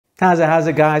How's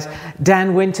it, guys?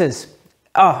 Dan Winters.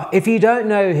 Oh, if you don't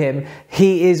know him,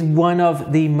 he is one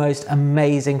of the most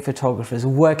amazing photographers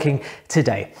working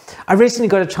today. I recently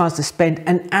got a chance to spend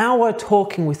an hour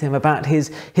talking with him about his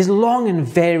long and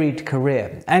varied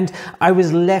career, and I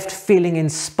was left feeling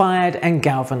inspired and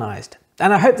galvanized.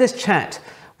 And I hope this chat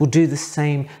will do the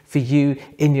same for you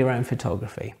in your own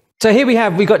photography. So here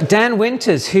we got Dan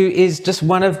Winters, who is just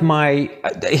one of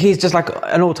he's just like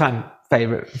an all-time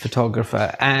favorite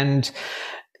photographer. And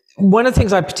one of the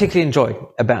things I particularly enjoy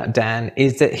about Dan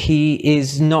is that he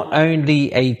is not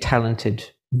only a talented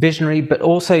visionary, but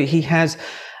also he has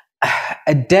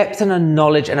a depth and a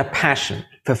knowledge and a passion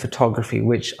for photography,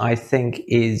 which I think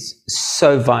is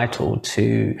so vital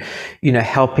to,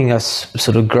 helping us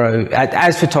sort of grow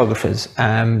as photographers.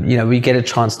 We get a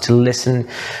chance to listen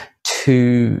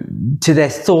to their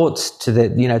thoughts, to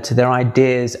their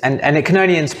ideas, and it can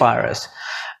only inspire us.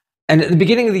 And at the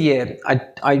beginning of the year,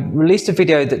 I released a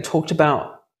video that talked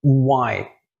about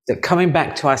why, that coming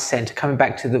back to our center, coming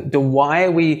back to the why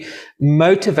are we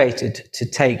motivated to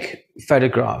take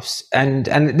photographs? And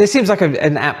this seems like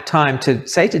an apt time to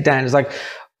say to Dan, is like,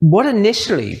 what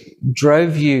initially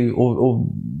drove you or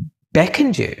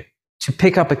beckoned you to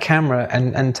pick up a camera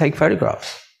and take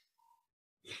photographs?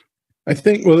 I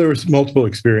think, well, there was multiple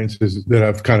experiences that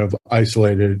I've kind of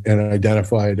isolated and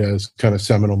identified as kind of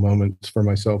seminal moments for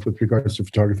myself with regards to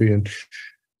photography. And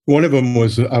one of them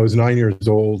was I was 9 years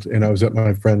old and I was at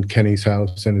my friend Kenny's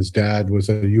house, and his dad was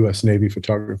a US Navy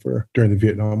photographer during the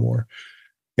Vietnam War.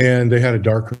 And they had a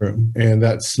darkroom, and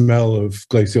that smell of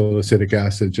glacial acetic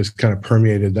acid just kind of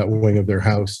permeated that wing of their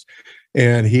house.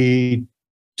 And he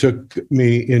took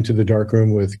me into the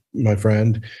darkroom with my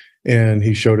friend, and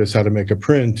he showed us how to make a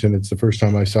print. And it's the first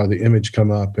time I saw the image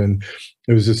come up, and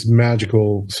it was this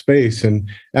magical space. And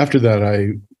after that, I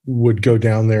would go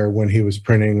down there when he was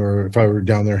printing, or if I were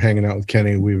down there hanging out with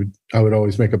Kenny, I would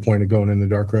always make a point of going in the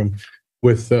darkroom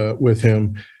with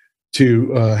him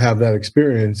to have that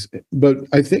experience. But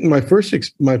I think my first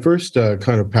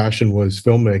kind of passion was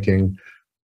filmmaking,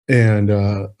 and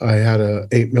I had a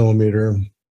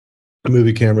 8mm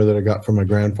movie camera that I got from my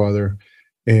grandfather.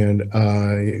 And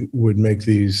I would make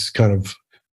these kind of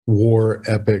war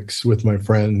epics with my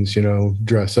friends,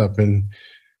 dress up in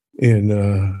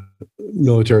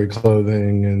military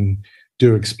clothing and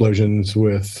do explosions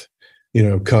with,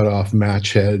 cut off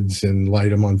match heads and light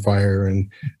them on fire, and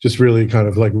just really kind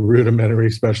of like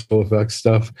rudimentary special effects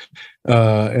stuff.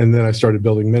 And then I started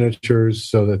building miniatures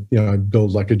so that, I'd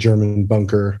build like a German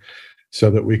bunker so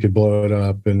that we could blow it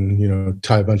up and,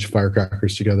 tie a bunch of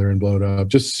firecrackers together and blow it up.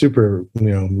 Just super,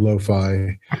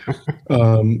 lo-fi.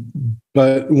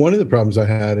 But one of the problems I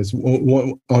had is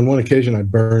on one occasion, I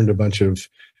burned a bunch of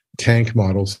tank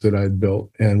models that I'd built.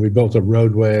 And we built a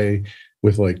roadway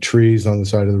with like trees on the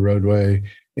side of the roadway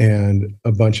and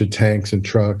a bunch of tanks and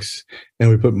trucks. And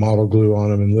we put model glue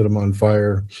on them and lit them on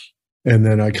fire. And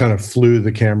then I kind of flew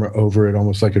the camera over it,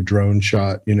 almost like a drone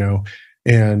shot,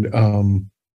 and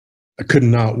I could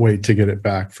not wait to get it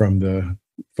back from the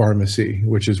pharmacy,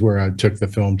 which is where I took the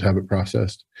film to have it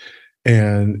processed.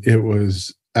 And it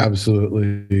was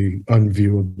absolutely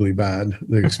unviewably bad.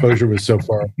 The exposure was so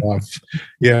far off.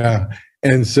 Yeah.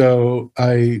 And so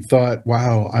I thought,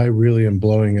 wow, I really am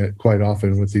blowing it quite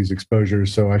often with these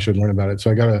exposures, so I should learn about it. So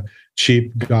I got a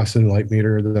cheap Gaussian light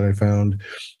meter that I found,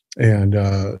 and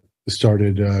got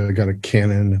a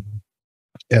Canon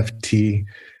FT,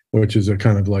 which is a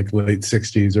kind of like late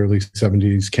 60s, early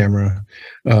 70s camera,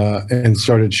 and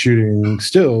started shooting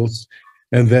stills.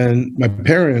 And then my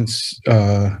parents,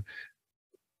 my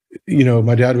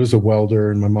dad was a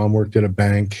welder and my mom worked at a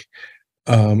bank.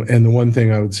 And the one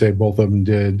thing I would say both of them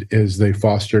did is they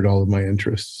fostered all of my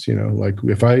interests. Like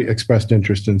if I expressed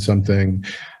interest in something,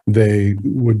 they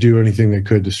would do anything they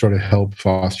could to sort of help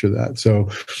foster that. So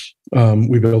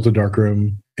we built a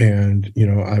darkroom, and,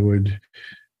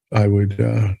 I would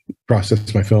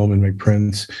process my film and make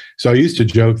prints. So I used to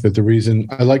joke that the reason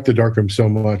I liked the darkroom so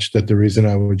much, that the reason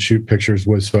I would shoot pictures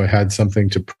was so I had something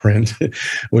to print,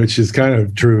 which is kind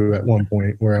of true at one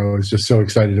point, where I was just so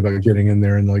excited about getting in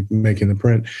there and like making the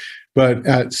print. But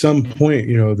at some point,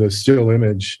 the still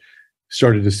image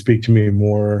started to speak to me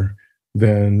more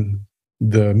than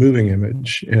the moving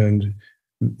image. And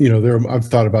I've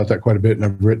thought about that quite a bit, and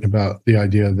I've written about the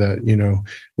idea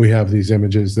that, we have these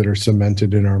images that are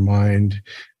cemented in our mind,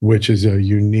 which is a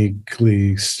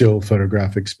uniquely still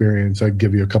photograph experience. I'd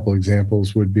give you a couple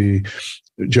examples. Would be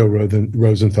Joe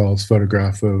Rosenthal's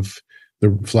photograph of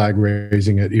the flag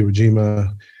raising at Iwo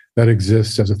Jima. That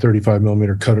exists as a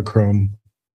 35mm Kodachrome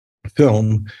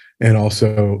film, and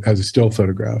also as a still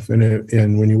photograph.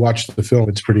 And when you watch the film,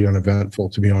 it's pretty uneventful,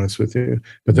 to be honest with you.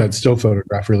 But that still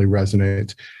photograph really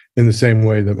resonates in the same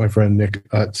way that my friend Nick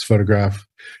Utt's photograph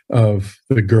of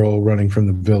the girl running from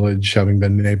the village having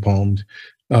been napalmed.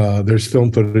 There's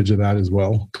film footage of that as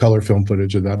well, color film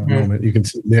footage of that moment. You can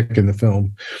see Nick in the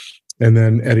film. And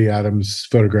then Eddie Adams'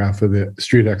 photograph of the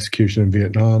street execution in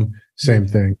Vietnam, same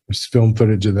thing. There's film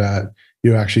footage of that.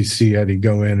 You actually see Eddie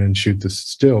go in and shoot the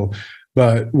still.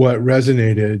 But what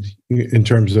resonated in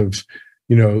terms of,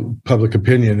 public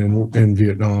opinion in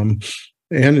Vietnam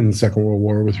and in the Second World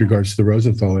War with regards to the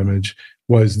Rosenthal image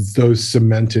was those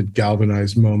cemented,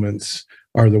 galvanized moments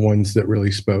are the ones that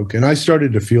really spoke. And I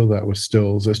started to feel that with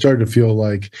stills. I started to feel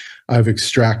like I've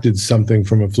extracted something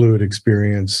from a fluid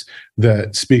experience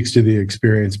that speaks to the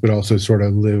experience, but also sort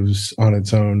of lives on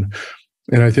its own.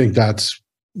 And I think that's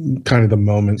kind of the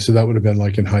moment. So that would have been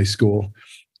like in high school,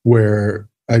 where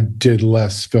I did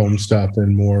less film stuff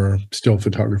and more still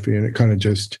photography. And it kind of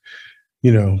just,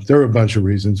 there were a bunch of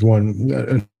reasons.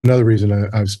 Another reason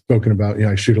I've spoken about,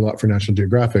 I shoot a lot for National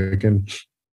Geographic, and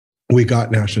we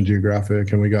got National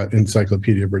Geographic and we got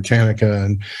Encyclopedia Britannica,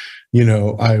 and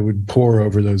I would pore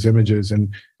over those images.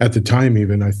 And at the time,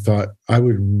 even, I thought I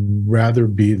would rather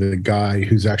be the guy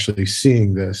who's actually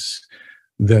seeing this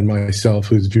than myself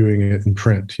who's viewing it in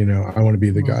print. I want to be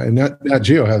the guy. And that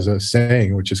Geo has a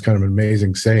saying, which is kind of an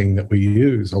amazing saying that we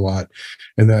use a lot,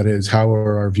 and that is, how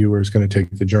are our viewers going to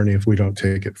take the journey if we don't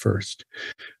take it first?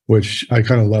 Which I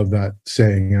kind of love that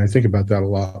saying, and I think about that a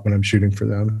lot when I'm shooting for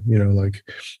them. Like,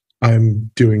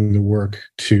 I'm doing the work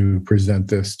to present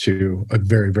this to a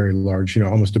very, very large,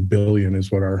 almost 1 billion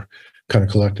is what our kind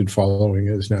of collected following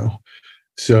is now.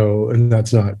 So, and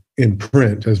that's not in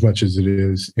print as much as it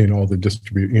is in all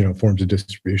the forms of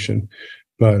distribution.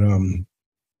 But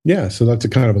yeah, so that's a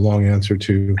kind of a long answer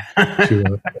to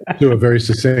a very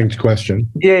succinct question.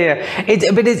 Yeah.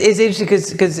 But it's interesting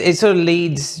because it sort of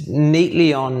leads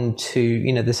neatly on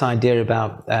to this idea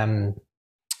about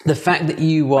the fact that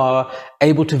you are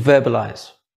able to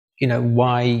verbalize,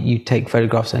 why you take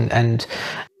photographs, and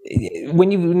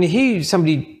when you hear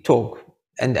somebody talk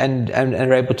and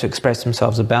are able to express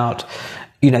themselves about,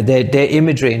 their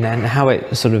imagery and how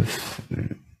it sort of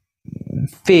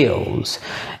feels,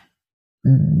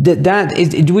 that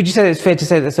is, would you say it's fair to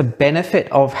say that's a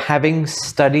benefit of having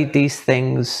studied these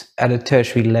things at a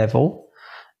tertiary level,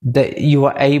 that you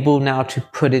are able now to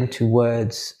put into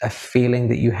words a feeling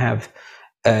that you have,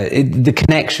 the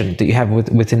connection that you have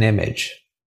with an image?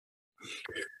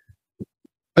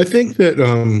 I think that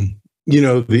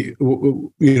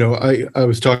I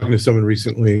was talking to someone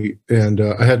recently, and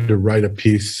I had to write a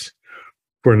piece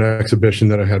for an exhibition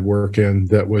that I had work in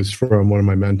that was from one of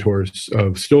my mentors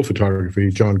of still photography,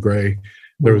 John Gray.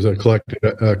 There was a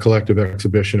collective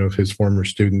exhibition of his former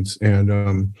students, and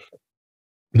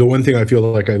the one thing I feel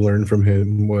like I learned from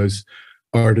him was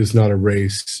art is not a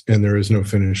race and there is no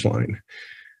finish line.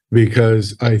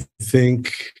 Because I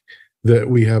think that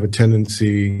we have a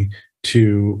tendency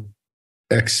to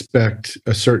expect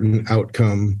a certain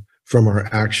outcome from our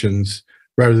actions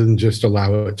rather than just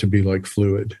allow it to be like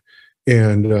fluid.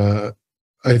 And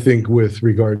I think with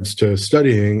regards to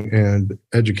studying and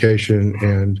education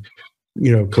and,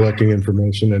 collecting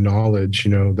information and knowledge,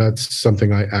 that's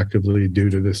something I actively do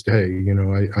to this day.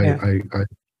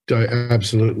 I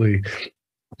absolutely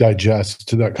digest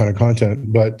to that kind of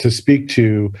content. But to speak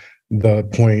to the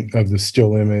point of the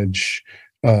still image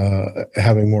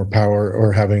having more power,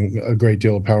 or having a great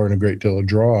deal of power and a great deal of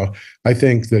draw, I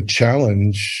think the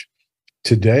challenge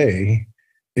today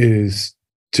is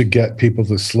to get people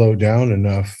to slow down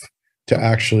enough to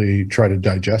actually try to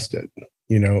digest it.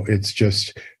 It's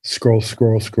just scroll,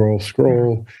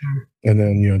 and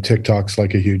then TikTok's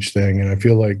like a huge thing. And I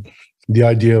feel like the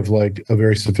idea of like a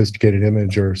very sophisticated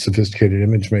image or sophisticated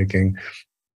image making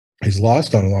is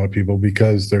lost on a lot of people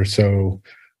because they're so,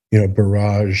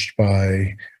 barraged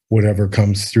by whatever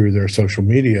comes through their social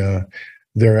media.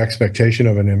 Their expectation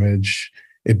of an image,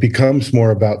 it becomes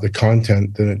more about the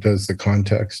content than it does the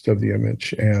context of the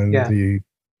image and the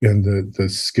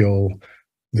skill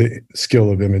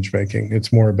of image making.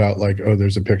 It's more about like, oh,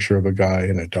 there's a picture of a guy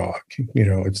and a dog,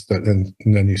 it's that, and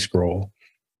then you scroll.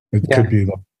 It could be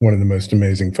one of the most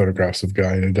amazing photographs of a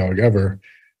guy and a dog ever,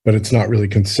 but it's not really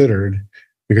considered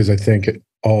because I think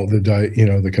all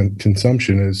the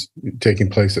consumption is taking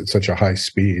place at such a high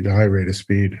rate of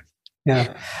speed.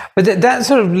 Yeah, but that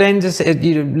sort of leads us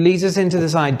into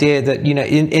this idea that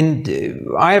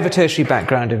I have a tertiary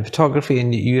background in photography,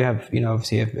 and you have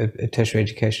obviously a tertiary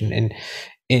education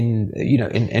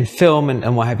in film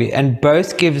and what have you, and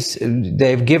both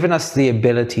they've given us the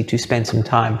ability to spend some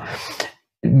time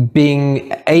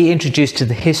being introduced to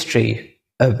the history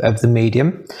of the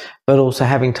medium, but also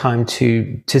having time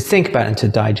to think about and to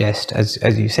digest,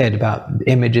 as you said, about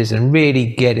images and really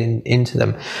get into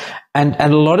them. And a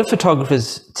lot of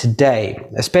photographers today,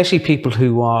 especially people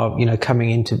who are, coming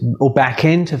into or back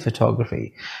into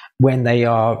photography when they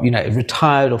are,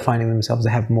 retired or finding themselves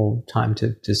they have more time to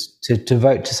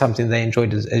devote to something they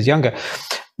enjoyed as younger,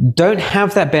 don't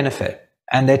have that benefit.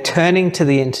 And they're turning to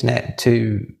the internet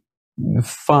to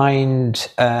find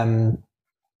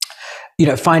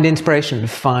find inspiration,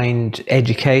 find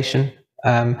education.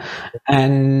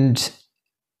 And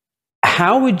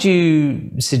how would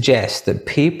you suggest that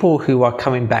people who are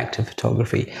coming back to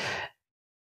photography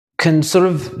can sort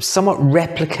of somewhat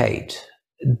replicate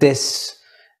this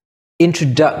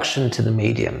introduction to the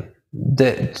medium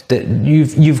that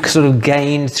you've sort of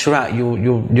gained throughout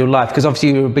your life? Because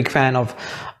obviously you're a big fan of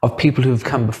people who've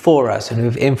come before us and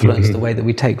who've influenced the way that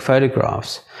we take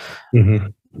photographs.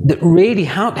 That really,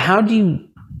 how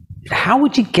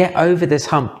would you get over this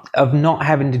hump of not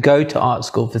having to go to art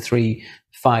school for 3-5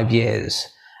 years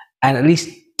and at least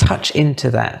touch into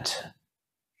that?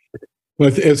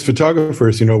 Well, as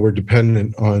photographers, we're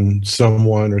dependent on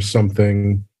someone or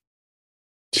something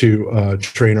to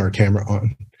train our camera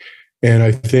on. And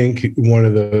I think one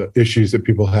of the issues that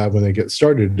people have when they get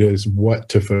started is what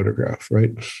to photograph,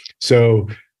 right? So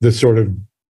the sort of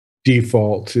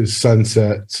default is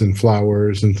sunsets and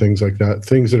flowers and things like that,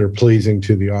 things that are pleasing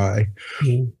to the eye.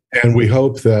 And we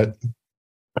hope that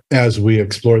as we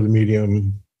explore the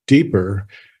medium deeper,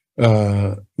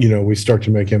 we start to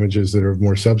make images that are of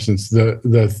more substance.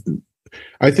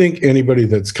 I think anybody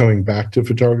that's coming back to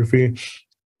photography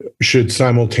should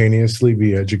simultaneously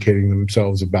be educating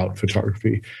themselves about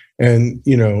photography. And,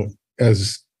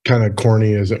 as kind of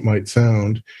corny as it might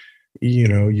sound,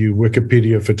 you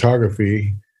Wikipedia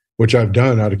photography, which I've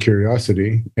done out of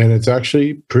curiosity, and it's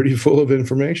actually pretty full of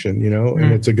information,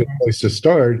 and it's a good place to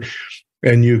start.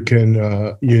 And you can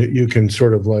you can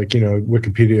sort of like,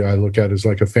 Wikipedia I look at as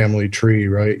like a family tree,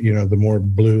 right? The more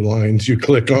blue lines you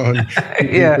click on,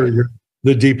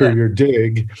 the deeper your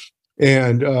dig.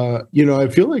 And I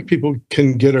feel like people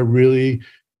can get a really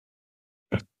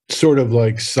sort of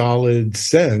like solid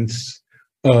sense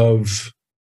of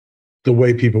the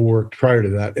way people worked prior to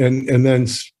that, and then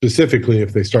specifically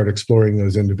if they start exploring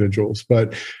those individuals.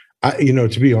 But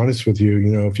to be honest with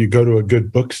you, if you go to a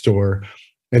good bookstore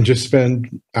and just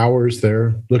spend hours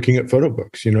there looking at photo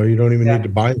books, you don't even need to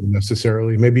buy them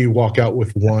necessarily. Maybe you walk out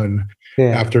with one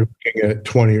after looking at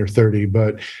 20 or 30,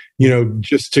 but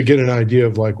just to get an idea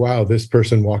of like, wow, this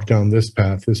person walked down this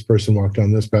path, this person walked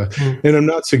down this path. And I'm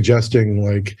not suggesting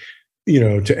like,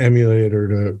 to emulate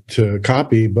or to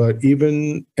copy, but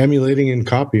even emulating and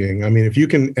copying. I mean, if you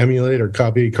can emulate or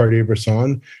copy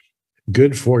Cartier-Bresson,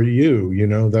 good for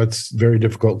you. That's very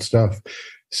difficult stuff.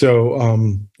 So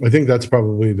I think that's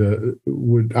probably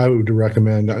I would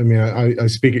recommend. I mean, I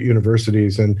speak at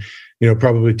universities, and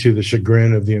probably to the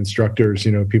chagrin of the instructors,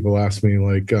 people ask me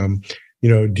like, do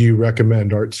you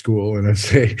recommend art school? And I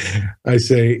say,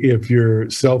 if you're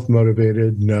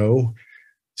self-motivated, no.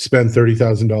 Spend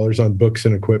 $30,000 on books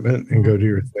and equipment and go do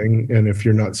your thing. And if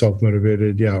you're not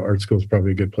self-motivated, art school is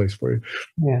probably a good place for you.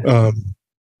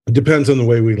 It depends on the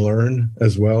way we learn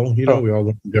as well. We all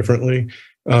learn differently.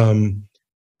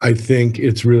 I think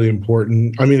it's really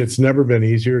important. I mean, it's never been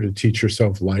easier to teach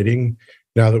yourself lighting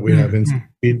now that we have instant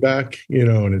feedback,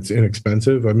 and it's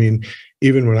inexpensive. I mean,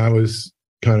 even when I was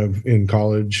kind of in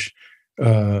college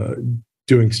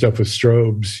doing stuff with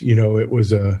strobes, it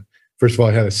was first of all,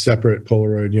 I had a separate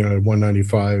Polaroid,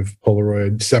 195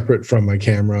 Polaroid, separate from my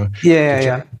camera.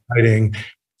 Lighting.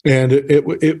 And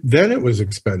then it was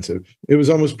expensive. It was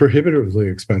almost prohibitively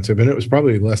expensive, and it was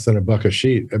probably less than $1 a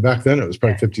sheet. Back then, it was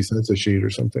probably 50 cents a sheet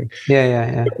or something.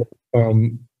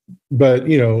 But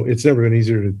it's never been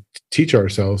easier to teach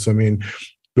ourselves. I mean,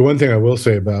 the one thing I will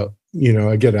say about,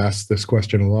 I get asked this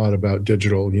question a lot about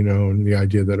digital, and the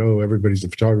idea that everybody's a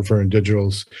photographer and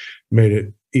digital's made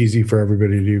it easy for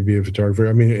everybody to be a photographer.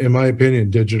 I mean, in my opinion,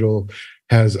 digital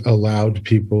has allowed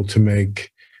people to make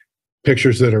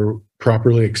pictures that are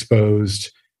properly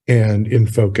exposed and in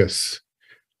focus.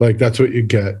 Like that's what you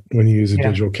get when you use a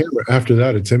digital camera. After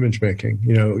that, it's image making.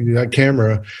 That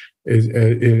camera is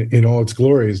in all its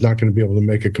glory is not going to be able to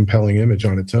make a compelling image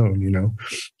on its own,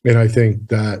 And I think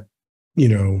that,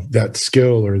 that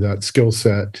skill or that skill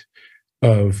set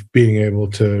of being able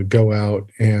to go out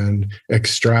and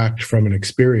extract from an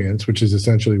experience, which is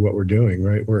essentially what we're doing,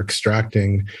 right? We're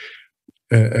extracting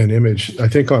an image. I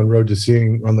think on Road to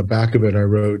Seeing, on the back of it, I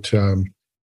wrote,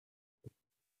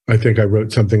 I think I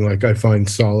wrote something like, I find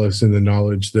solace in the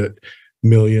knowledge that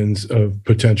millions of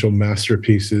potential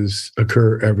masterpieces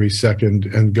occur every second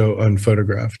and go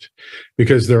unphotographed,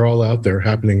 because they're all out there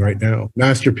happening right now.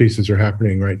 Masterpieces are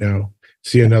happening right now.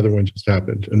 See, another one just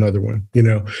happened, another one,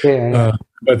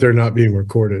 but they're not being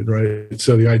recorded, right?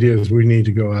 So the idea is we need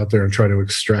to go out there and try to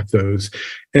extract those.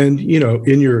 And,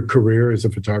 in your career as a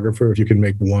photographer, if you can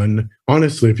make one,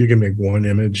 honestly, if you can make one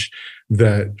image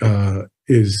that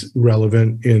is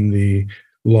relevant in the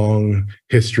long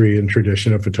history and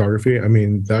tradition of photography, I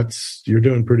mean, you're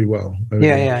doing pretty well.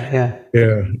 Yeah.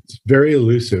 It's very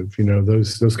elusive.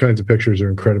 Those kinds of pictures are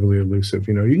incredibly elusive.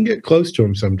 You can get close to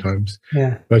them sometimes,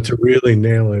 but to really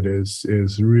nail it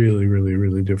is really, really,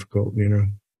 really difficult.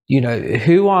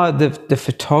 Who are the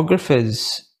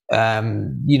photographers,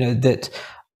 that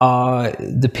are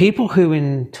the people who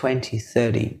in 20,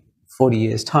 30, 40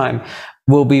 years time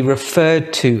will be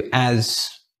referred to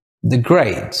as the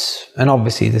greats? And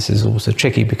obviously this is also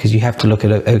tricky because you have to look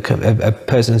at a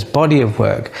person's body of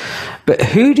work. But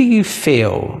who do you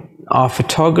feel are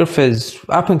photographers,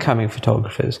 up-and-coming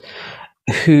photographers,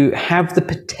 who have the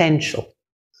potential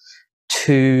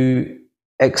to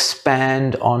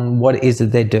expand on what it is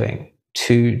that they're doing,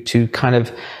 to kind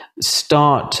of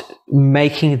start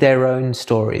making their own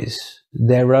stories,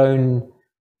 their own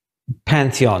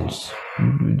pantheons,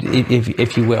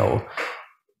 if you will?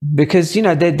 Because,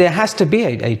 there has to be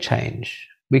a change.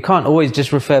 We can't always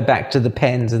just refer back to the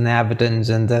Penns and the Avedons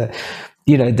and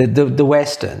the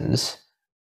Westerns.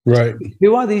 Right.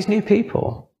 Who are these new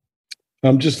people?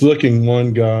 I'm just looking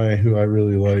one guy who I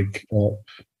really like up.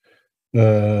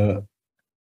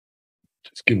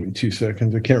 Just give me 2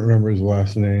 seconds. I can't remember his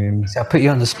last name. So I'll put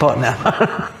you on the spot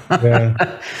now.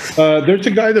 Yeah. There's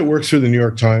a guy that works for the New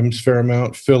York Times fair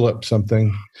amount, Philip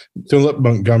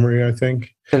Montgomery, I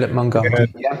think. Philip Montgomery.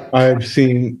 And yeah.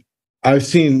 I've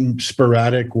seen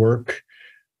sporadic work,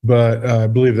 but I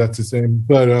believe that's his name.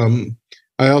 But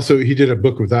he did a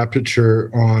book with Aperture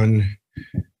on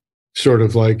sort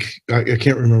of like, I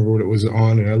can't remember what it was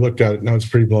on, and I looked at it and I was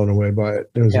pretty blown away by it.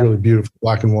 It was really beautiful,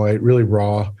 black and white, really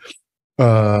raw,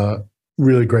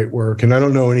 really great work. And I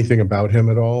don't know anything about him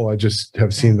at all. I just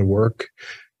have seen the work.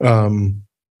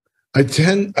 I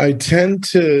tend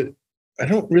to, I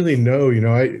don't really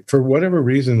know, for whatever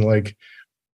reason, like,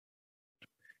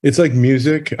 it's like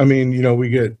music. I mean, we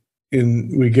get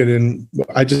in,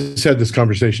 I just had this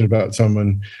conversation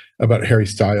about Harry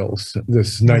Styles,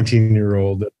 this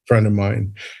 19-year-old friend of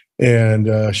mine.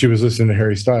 And she was listening to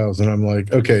Harry Styles, and I'm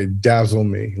like, okay, dazzle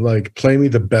me, like, play me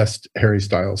the best Harry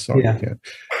Styles song you can.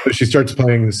 But she starts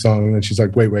playing the song, and then she's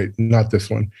like, wait, not this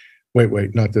one.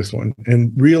 Wait, not this one.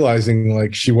 And realizing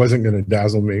like she wasn't going to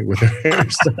dazzle me with her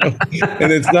hairstyle.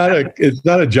 And it's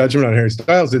not a judgment on Harry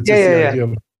Styles. It's just the idea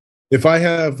of, if I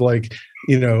have like,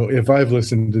 if I've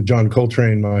listened to John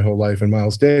Coltrane my whole life and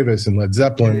Miles Davis and Led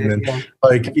Zeppelin, and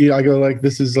like, I go like,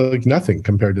 this is like nothing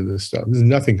compared to this stuff. This is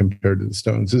nothing compared to the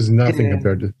Stones. This is nothing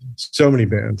compared to so many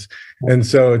bands. And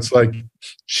so it's like,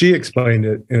 she explained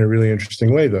it in a really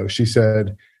interesting way though. She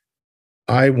said,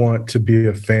 I want to be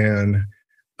a fan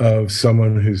of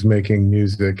someone who's making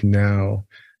music now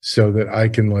so that I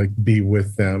can like be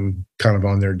with them kind of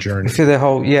on their journey. For the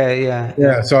whole,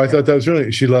 yeah. So I thought that was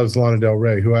really, she loves Lana Del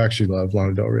Rey, who I actually love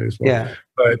Lana Del Rey as well. Yeah.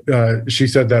 But she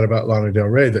said that about Lana Del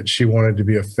Rey, that she wanted to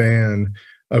be a fan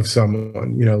of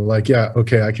someone, like,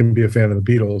 okay, I can be a fan of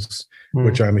the Beatles,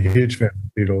 which I'm a huge fan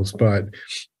of the Beatles. But,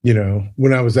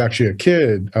 when I was actually a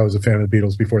kid, I was a fan of the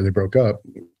Beatles before they broke up,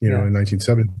 in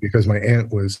 1970, because my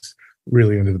aunt was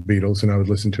really into the Beatles and I would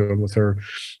listen to them with her.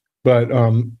 But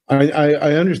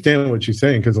I understand what she's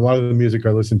saying, because a lot of the music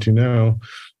I listen to now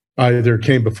either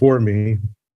came before me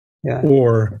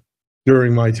or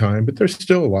during my time, but there's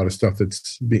still a lot of stuff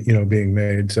that's being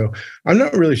made. So I'm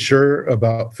not really sure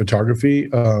about photography.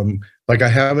 Like, I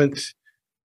haven't,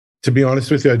 to be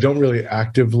honest with you, I don't really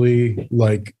actively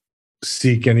like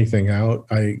seek anything out.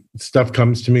 Stuff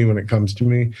comes to me when it comes to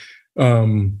me.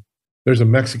 There's a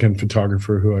Mexican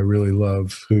photographer who I really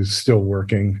love, who's still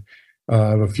working. I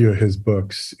have a few of his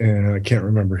books, and I can't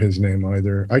remember his name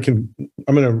either. Can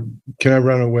I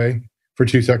run away for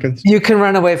 2 seconds? You can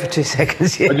run away for 2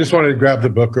 seconds. Yeah. I just wanted to grab the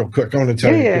book real quick. I want to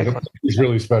tell you, he's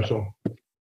really special.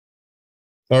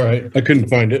 All right. I couldn't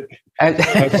find it. I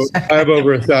have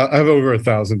over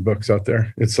 1,000 books out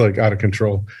there. It's like out of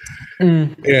control.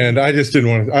 And I just didn't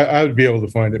want to, I would be able to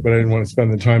find it, but I didn't want to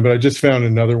spend the time. But I just found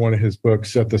another one of his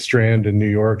books at the Strand in New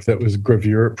York that was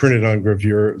printed on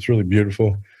gravure. It's really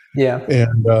beautiful. Yeah.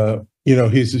 And,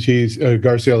 he's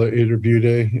Garciela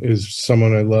Iturbide is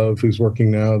someone I love, who's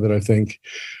working now, that I think,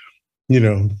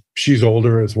 she's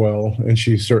older as well. And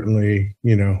she's certainly,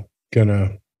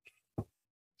 gonna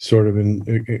sort of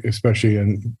especially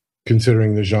in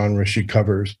considering the genre she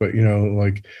covers. But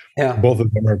like both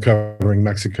of them are covering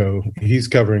Mexico. He's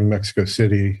covering Mexico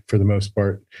City for the most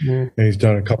part, and he's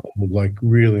done a couple of like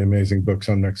really amazing books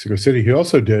on Mexico City. He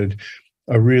also did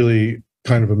a really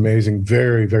kind of amazing,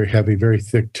 very, very heavy, very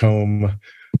thick tome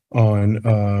on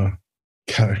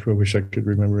God, I wish I could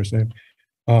remember his name,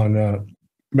 on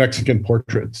Mexican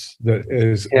portraits. That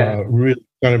is really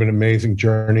kind of an amazing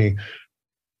journey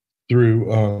through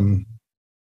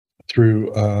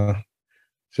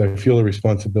so I feel a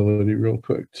responsibility real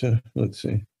quick to, let's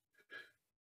see.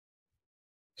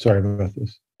 Sorry about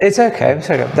this. It's okay. It's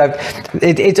okay.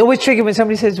 It's always tricky when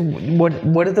somebody says, who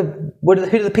are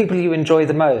the people you enjoy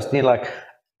the most? And you're like,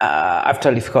 I've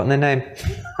totally forgotten their name.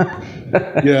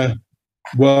 Yeah.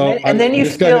 Well, and then you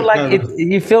feel like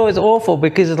you feel it's awful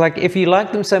because it's like, if you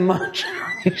like them so much,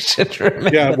 you should remember.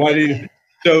 Yeah. Why do you?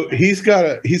 So he's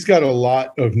got a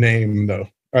lot of name though.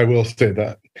 I will say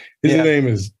that his name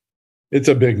it's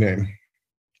a big name.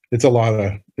 It's a lot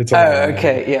of.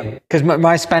 Okay, yeah. Because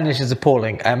my Spanish is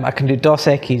appalling. I can do Dos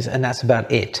Equis, and that's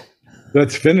about it.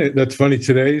 That's funny.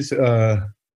 Today is Day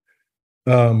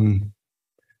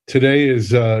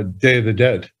of the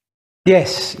Dead.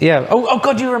 Yes. Yeah. Oh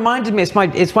God, you reminded me.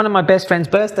 It's one of my best friend's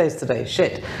birthdays today.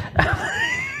 Shit.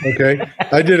 Okay,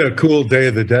 I did a cool Day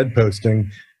of the Dead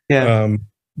posting. Yeah.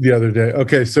 The other day.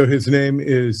 Okay, so his name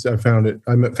is, I found it.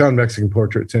 I found Mexican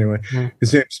portraits anyway.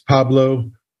 His name is Pablo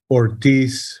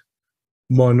Ortiz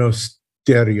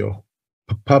Monasterio.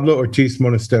 Pablo Ortiz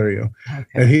Monasterio. Okay.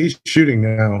 And he's shooting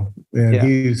now. And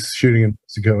he's shooting in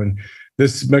Mexico. And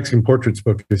this Mexican portraits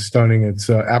book is stunning. It's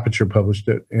Aperture published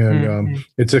it. And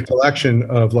it's a collection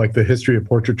of like the history of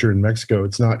portraiture in Mexico.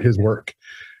 It's not his work.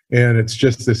 And it's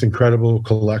just this incredible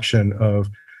collection of,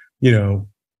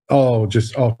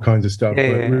 just all kinds of stuff, but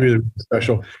really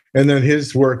special. And then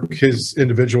his work, his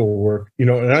individual work,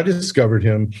 and I discovered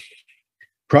him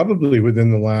probably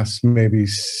within the last maybe,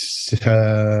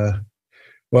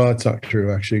 well, that's not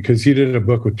true actually, because he did a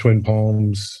book with Twin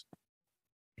Palms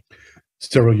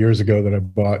several years ago that I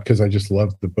bought because I just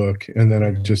loved the book. And then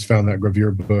I just found that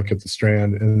gravure book at the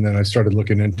Strand. And then I started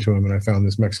looking into him and I found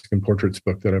this Mexican portraits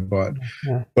book that I bought.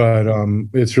 Yeah. But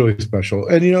it's really special.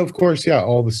 And, of course,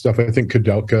 all the stuff. I think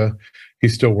Kudelka,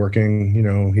 he's still working,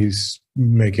 he's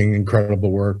making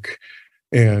incredible work.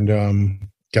 And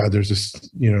God, there's just,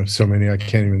 so many I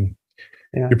can't even.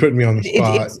 Yeah. You're putting me on the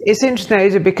spot. It's interesting,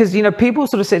 is it? Because people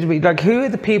sort of say to me, like, who are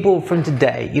the people from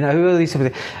today? Who are these sort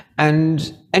of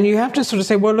things? And you have to sort of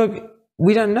say, well, look,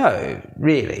 we don't know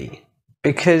really,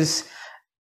 because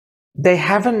they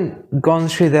haven't gone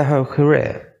through their whole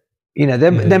career.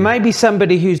 There may be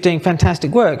somebody who's doing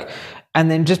fantastic work, and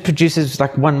then just produces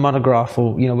like one monograph,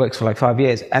 or works for like 5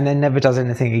 years, and then never does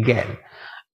anything again.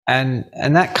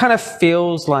 And that kind of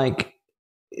feels like.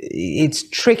 It's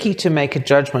tricky to make a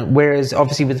judgment, whereas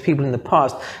obviously with the people in the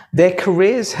past, their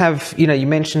careers have, you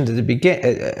mentioned at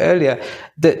the earlier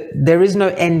that there is no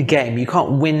end game. You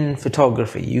can't win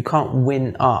photography, you can't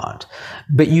win art,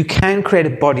 but you can create a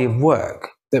body of work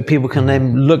that people can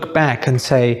then look back and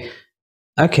say,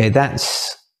 okay,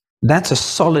 that's a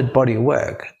solid body of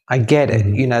work. I get it.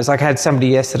 It's like I had somebody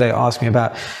yesterday ask me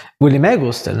about William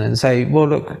Eggleston and say, well,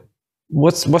 look,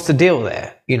 what's the deal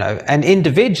there? And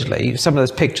individually, some of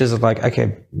those pictures are like,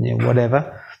 okay,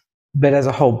 whatever. But as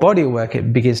a whole body of work,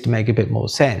 it begins to make a bit more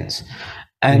sense.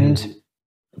 And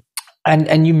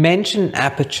you mentioned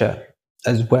Aperture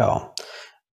as well.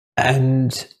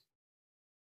 And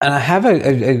I have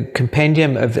a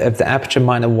compendium of the Aperture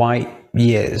Minor White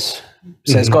years.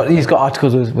 So he's got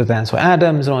articles with Ansel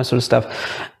Adams and all that sort of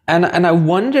stuff. And I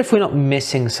wonder if we're not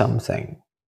missing something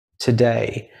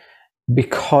today,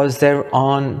 because there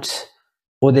aren't,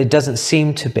 or there doesn't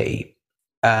seem to be,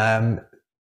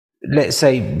 let's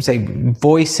say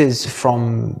voices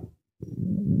from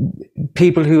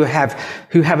people who have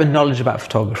a knowledge about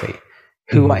photography,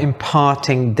 who are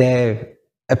imparting their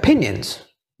opinions,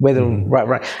 whether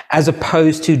right, as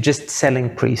opposed to just selling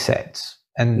presets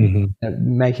and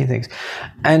making things.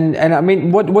 And I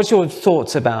mean, what's your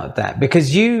thoughts about that? Because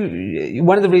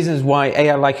one of the reasons why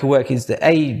I like your work is that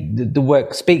the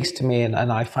work speaks to me and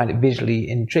I find it visually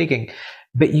intriguing,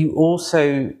 but you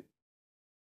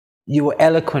were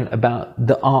eloquent about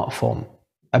the art form,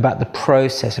 about the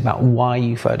process, about why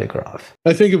you photograph.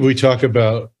 I think if we talk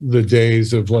about the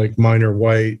days of like Minor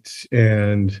White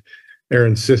and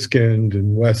Aaron Siskind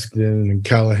and Weston and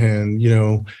Callahan, you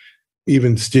know,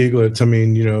 even Stieglitz, I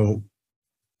mean, you know,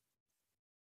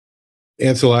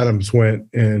 Ansel Adams went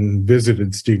and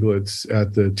visited Stieglitz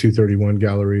at the 231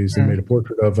 galleries and made a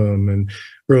portrait of him. And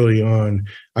early on,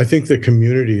 I think the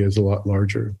community is a lot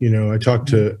larger. You know, I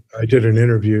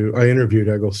interviewed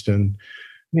Eggleston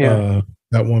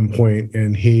at one point,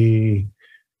 and he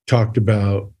talked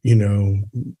about, you know,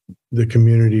 the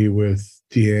community with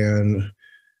Deanne,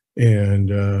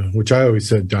 and which I always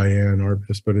said Diane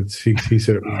Arbus, but he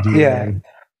said it was Deanne.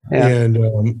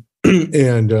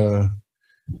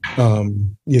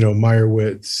 You know,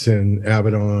 Meyerowitz and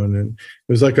Abaddon, and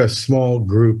it was like a small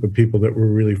group of people that were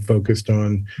really focused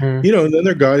on, you know, and then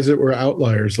there are guys that were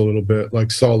outliers a little bit, like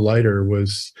Saul Leiter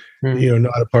was, you know,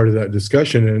 not a part of that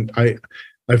discussion. And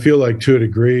I feel like to a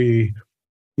degree,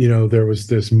 you know, there was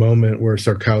this moment where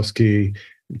Sarkowski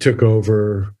took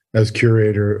over as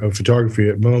curator of photography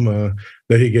at MoMA,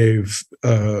 that he gave,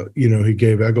 you know, he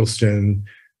gave Eggleston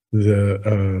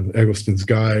the Eggleston's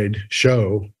Guide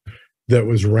show that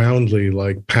was roundly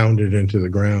like pounded into the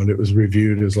ground. It was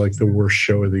reviewed as like the worst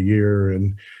show of the year,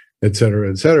 and et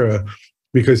cetera,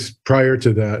 because prior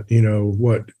to that, you know,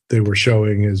 what they were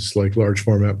showing is like large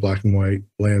format black and white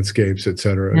landscapes, et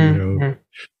cetera. You know,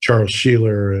 Charles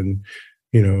Sheeler and,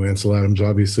 you know, Ansel Adams,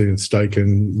 obviously, and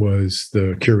Steichen was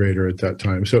the curator at that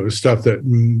time. So it was stuff that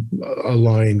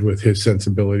aligned with his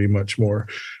sensibility much more.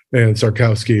 And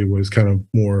Sarkowski was kind of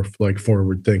more like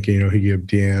forward thinking. You know, he gave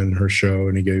Deanne her show,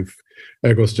 and he gave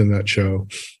Eggleston that show.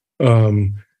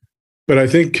 But I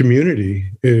think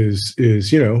community is,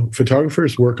 you know,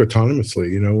 photographers work autonomously.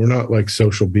 You know, we're not like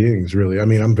social beings, really. I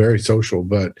mean, I'm very social,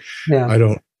 but I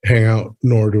don't hang out,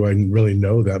 nor do I really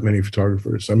know that many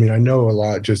photographers. I mean, I know a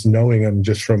lot just knowing them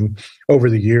just from over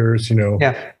the years, you know,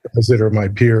 that are my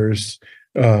peers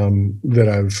that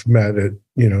I've met at,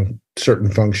 you know,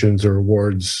 certain functions or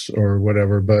awards or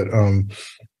whatever. But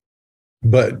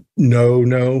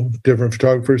no different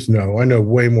photographers. No, I know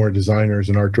way more designers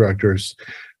and art directors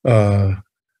than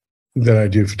I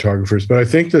do photographers. But I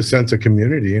think the sense of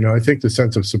community, you know, I think the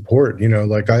sense of support, you know,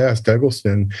 like I asked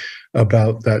Eggleston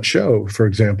about that show, for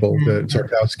example, that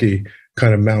Sarkowski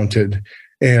kind of mounted.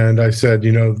 And I said,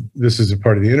 you know, this is a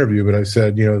part of the interview, but I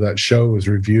said, you know, that show was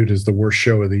reviewed as the worst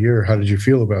show of the year. How did you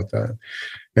feel about that?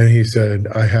 And he said,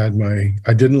 I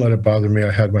didn't let it bother me.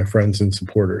 I had my friends and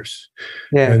supporters.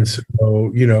 And so,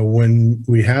 you know, when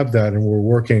we have that and we're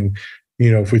working,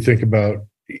 you know, if we think about,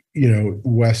 you know,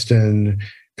 Weston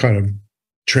kind of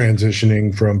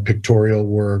transitioning from pictorial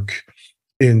work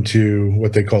into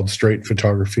what they called straight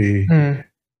photography,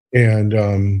 and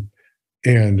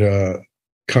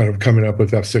kind of coming up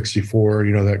with F64,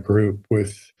 you know, that group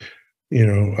with, you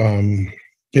know,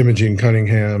 Imogene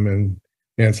Cunningham and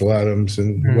Ansel Adams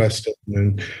and Weston,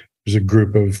 and there's a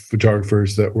group of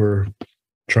photographers that were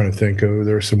trying to think of.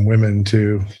 There were some women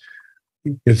too.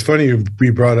 It's funny you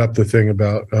brought up the thing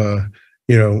about,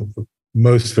 you know,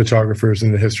 most photographers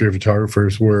in the history of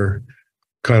photographers were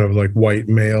kind of like white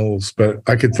males, but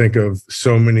I could think of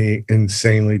so many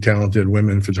insanely talented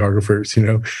women photographers, you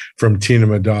know, from Tina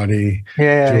Modotti,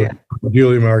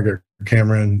 Julia Margaret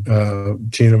Cameron,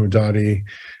 Tina Modotti,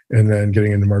 and then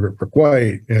getting into Margaret Brooke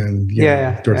White and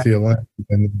Dorothea Lange,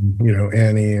 and, you know,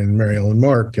 Annie and Mary Ellen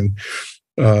Mark. And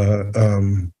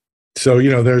so, you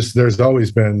know, there's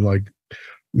always been like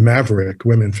maverick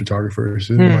women photographers,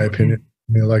 in my opinion.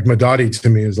 You know, like Modotti to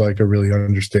me is like a really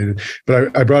understated,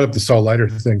 but I brought up the Saul Leiter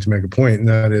thing to make a point, and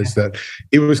that is that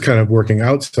he was kind of working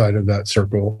outside of that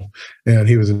circle, and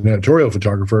he was an editorial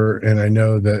photographer. And I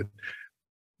know that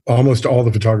almost all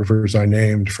the photographers I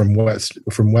named, from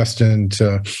Weston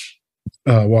to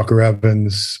Walker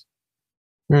Evans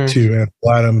to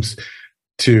Ansel Adams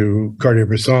to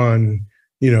Cartier-Bresson,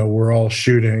 you know, we're all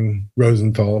shooting,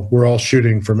 Rosenthal, we're all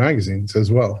shooting for magazines as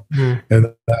well.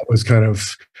 And that was kind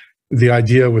of the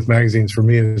idea with magazines for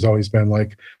me has always been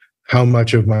like, how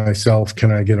much of myself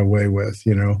can I get away with,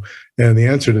 you know? And the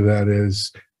answer to that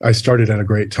is I started at a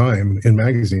great time in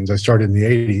magazines. I started in the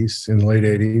 80s, in the late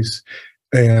 80s.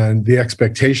 And the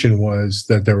expectation was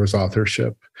that there was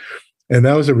authorship. And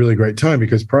that was a really great time,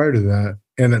 because prior to that,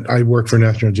 and I work for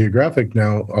National Geographic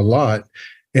now a lot,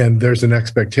 and there's an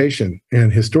expectation.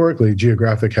 And historically,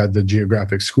 Geographic had the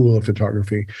Geographic School of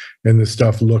Photography, and the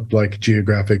stuff looked like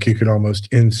Geographic. You could almost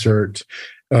insert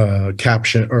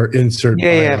caption or insert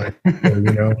byline.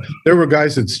 You know, there were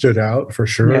guys that stood out for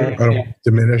sure. I don't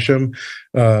diminish them,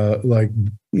 like,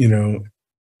 you know,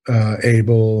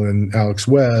 Abel and Alex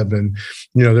Webb, and,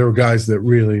 you know, there were guys that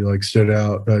really like stood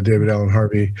out, David Allen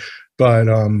Harvey, but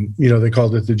you know, they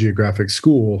called it the Geographic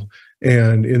School.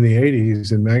 And in the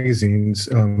 80s, in magazines,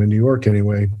 in New York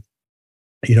anyway,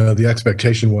 the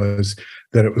expectation was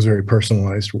that it was very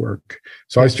personalized work.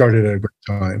 So I started at a great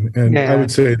time, and I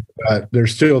would say that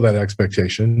there's still that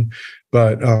expectation,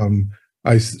 but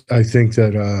I think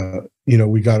that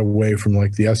we got away from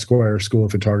like the Esquire School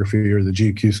of Photography or the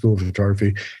GQ School of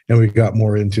Photography, and we got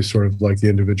more into sort of like the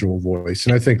individual voice.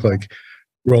 And I think like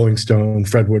Rolling Stone,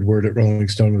 Fred Woodward at Rolling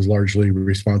Stone was largely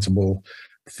responsible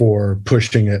for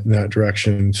pushing it in that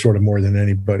direction, sort of more than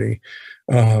anybody.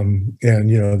 And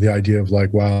the idea of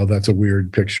like, wow, that's a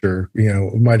weird picture,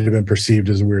 it might have been perceived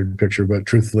as a weird picture, but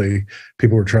truthfully,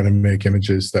 people were trying to make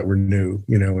images that were new,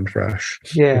 and fresh,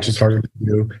 which is hard to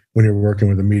do when you're working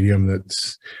with a medium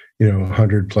that's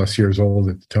 100 plus years old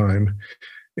at the time.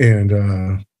 And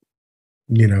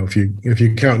if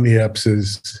you count Niepce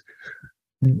as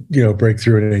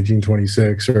breakthrough in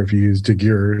 1826, or if you use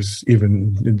Daguerre's,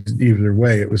 either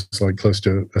way, it was like close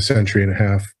to a century and a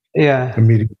half. A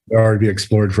medium already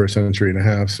explored for a century and a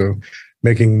half. So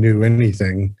making new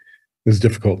anything is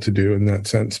difficult to do in that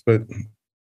sense. But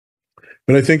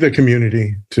I think that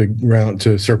community,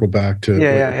 to circle back to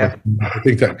I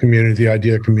think that community, the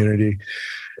idea of community,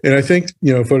 and I think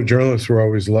photojournalists were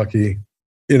always lucky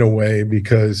in a way,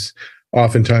 because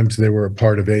oftentimes they were a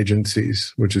part of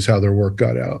agencies, which is how their work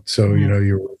got out. So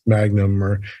you're with Magnum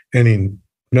or any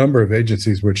number of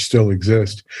agencies which still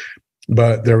exist.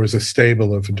 But there was a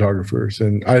stable of photographers,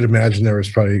 and I'd imagine there was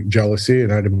probably jealousy,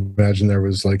 and I'd imagine there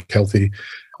was like healthy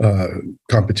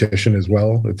competition as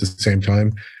well at the same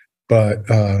time. But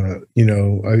I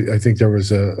think there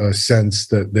was a sense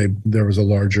that there was a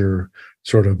larger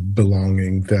sort of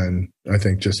belonging than I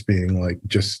think just being like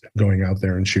just going out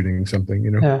there and shooting something.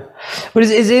 Yeah, but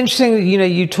it's interesting.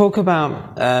 You talk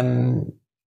about.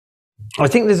 I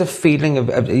think there's a feeling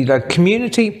of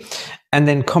community, and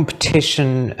then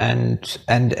competition, and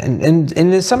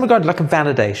in some regard, like a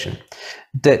validation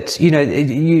that,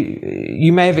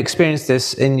 you may have experienced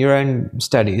this in your own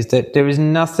studies, that there is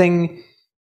nothing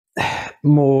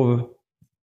more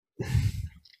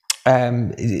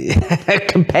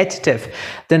competitive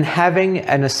than having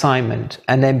an assignment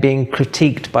and then being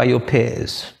critiqued by your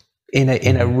peers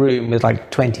in a room with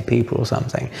like 20 people or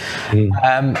something.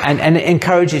 And it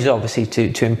encourages obviously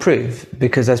to improve,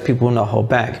 because those people will not hold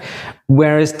back.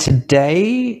 Whereas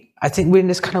today, I think we're in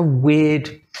this kind of weird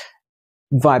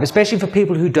vibe, especially for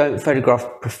people who don't photograph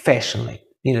professionally,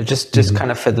 just kind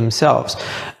of for themselves,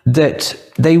 that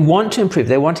they want to improve,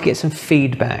 they want to get some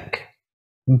feedback,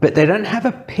 but they don't have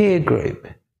a peer group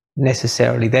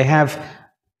necessarily. They have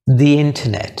the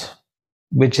internet,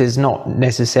 which is not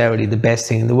necessarily the best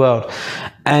thing in the world.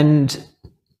 And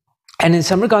in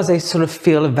some regards, they sort of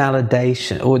feel a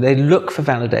validation, or they look for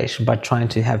validation by trying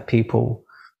to have people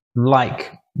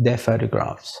like their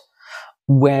photographs.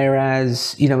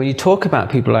 Whereas, when you talk about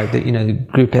people like the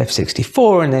group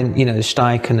F64, and then,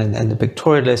 Steichen and the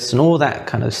pictorialists and all that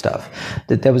kind of stuff,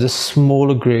 that there was a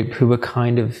smaller group who were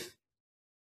kind of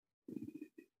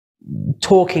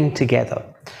talking together.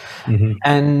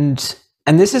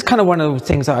 And this is kind of one of the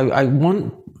things I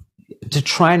want to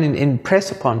try and impress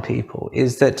upon people,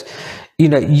 is that,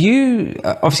 you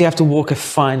obviously have to walk a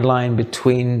fine line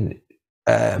between,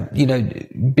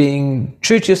 being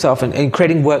true to yourself and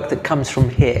creating work that comes from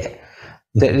here,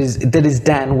 that is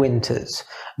Dan Winters,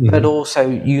 but also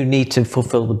you need to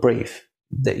fulfill the brief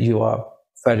that you are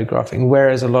photographing.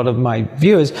 Whereas a lot of my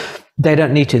viewers, they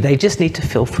don't need to. They just need to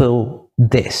fulfill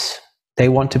this. They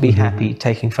want to be happy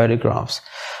taking photographs.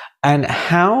 And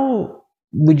how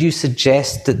would you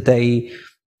suggest that they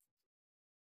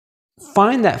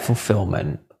find that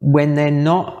fulfillment when they're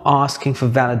not asking for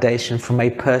validation from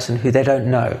a person who they don't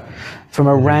know, from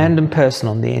a random person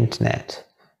on the internet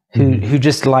who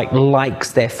just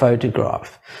likes their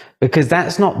photograph? Because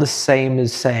that's not the same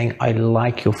as saying, I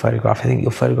like your photograph, I think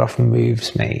your photograph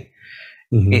moves me.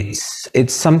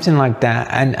 It's something like that.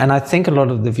 And I think a lot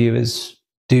of the viewers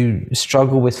do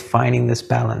struggle with finding this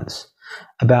balance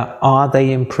about, are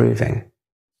they improving?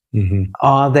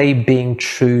 Are they being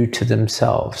true to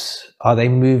themselves? Are they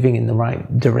moving in the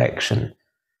right direction?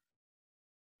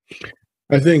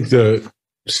 I think the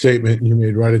statement you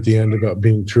made right at the end about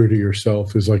being true to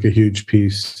yourself is like a huge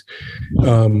piece.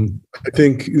 I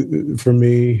think for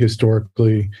me,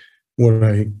 historically, when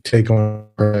I take on a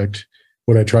project,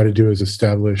 what I try to do is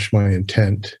establish my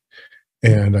intent.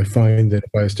 And I find that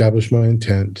if I establish my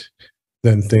intent,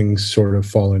 then things sort of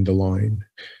fall into line.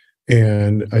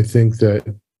 And I think that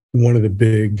one of the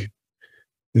big,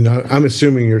 I'm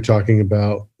assuming you're talking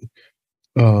about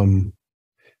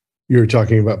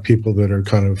people that are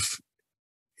kind of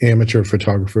amateur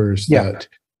photographers that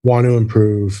want to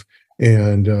improve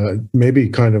and maybe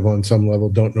kind of on some level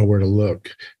don't know where to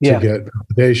look to get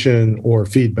validation or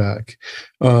feedback.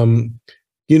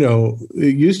 You know,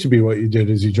 it used to be what you did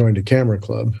is you joined a camera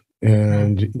club,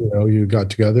 and you know, you got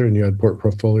together and you had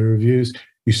portfolio reviews.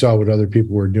 You saw what other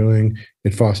people were doing.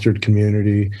 It fostered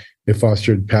community. It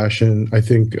fostered passion. I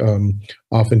think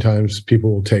oftentimes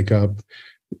people will take up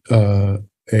a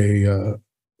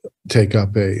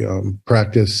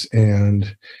practice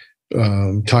and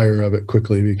tire of it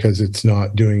quickly because it's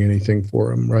not doing anything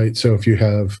for them, right? So if you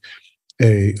have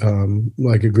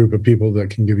like a group of people that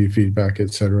can give you feedback,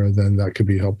 et cetera, then that could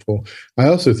be helpful. I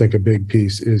also think a big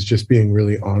piece is just being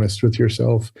really honest with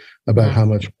yourself about how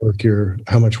much work you're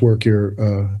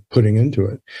putting into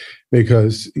it,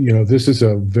 because you know, this is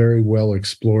a very well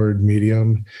explored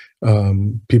medium.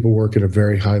 People work at a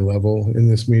very high level in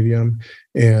this medium,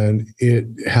 and it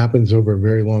happens over a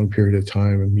very long period of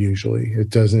time. And usually it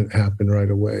doesn't happen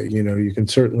right away. You know, you can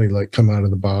certainly like come out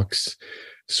of the box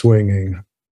swinging,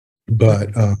 but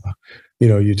you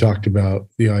know, you talked about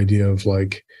the idea of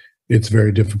like, it's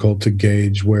very difficult to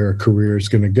gauge where a career is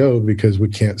going to go because we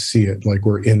can't see it. Like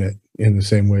we're in it in the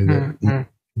same way that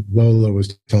Lola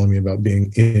was telling me about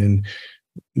being in,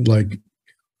 like,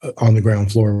 on the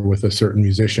ground floor with a certain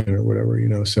musician or whatever, you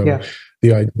know. So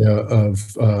the idea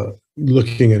of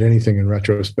looking at anything in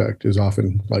retrospect is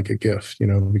often like a gift, you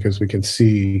know, because we can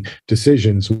see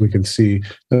decisions. We can see,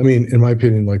 I mean, in my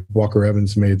opinion, like Walker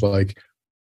Evans made like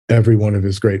every one of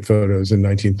his great photos in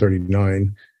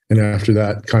 1939, and after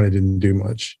that kind of didn't do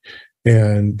much.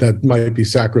 And that might be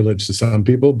sacrilege to some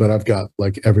people, but I've got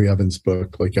like every Evans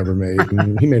book like ever made.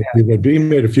 And he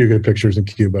made a few good pictures in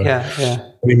Cuba. And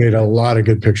he made a lot of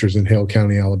good pictures in Hale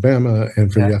County, Alabama,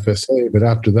 and for the FSA. But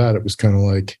after that, it was kind of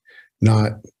like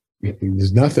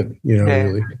there's nothing, you know,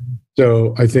 really.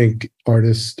 So I think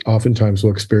artists oftentimes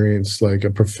will experience like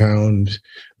a profound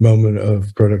moment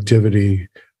of productivity,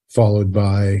 followed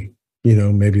by, you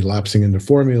know, maybe lapsing into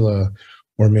formula,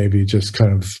 or maybe just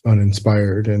kind of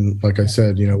uninspired. And like I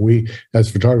said, you know, we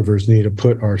as photographers need to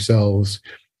put ourselves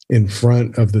in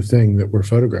front of the thing that we're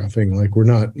photographing. Like we're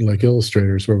not like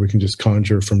illustrators where we can just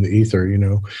conjure from the ether, you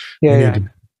know.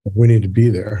 We need to be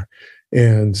there.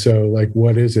 And so like,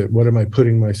 what is it? What am I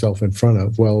putting myself in front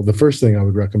of? Well, the first thing I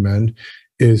would recommend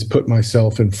is put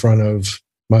myself in front of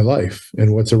my life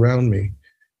and what's around me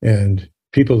and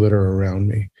people that are around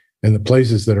me and the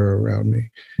places that are around me,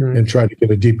 and try to get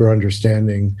a deeper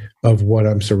understanding of what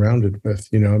I'm surrounded with.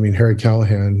 You know, I mean, Harry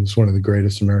Callahan is one of the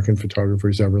greatest American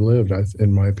photographers ever lived,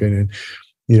 in my opinion.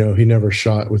 You know, he never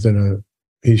shot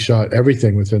he shot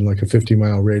everything within like a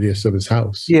 50-mile radius of his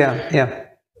house.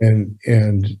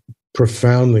 And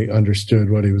profoundly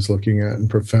understood what he was looking at and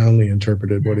profoundly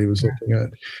interpreted what he was looking at.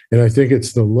 And I think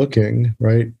it's the looking,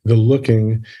 right? The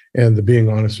looking and the being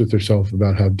honest with yourself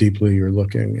about how deeply you're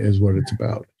looking is what it's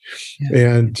about.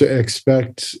 And to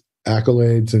expect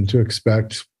accolades and to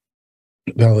expect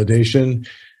validation,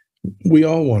 we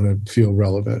all want to feel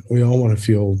relevant. We all want to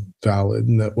feel valid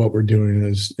and that what we're doing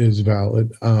is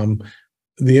valid.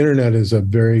 The internet is a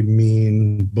very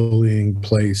mean, bullying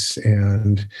place,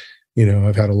 and you know,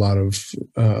 I've had a lot of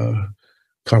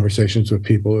conversations with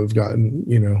people who've gotten,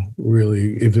 you know,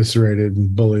 really eviscerated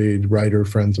and bullied, writer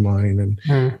friends of mine, and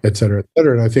et cetera, et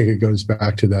cetera. And I think it goes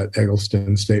back to that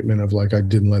Eggleston statement of like, I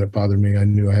didn't let it bother me. I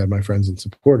knew I had my friends and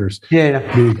supporters.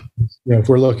 Because, you know, if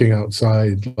we're looking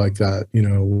outside like that, you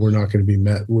know, we're not going to be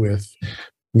met with,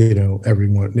 you know,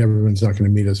 everyone's not going to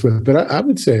meet us with. But I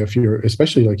would say if you're,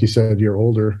 especially like you said, you're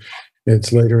older,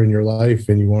 it's later in your life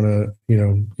and you want to, you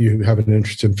know, you have an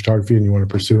interest in photography and you want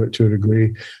to pursue it to a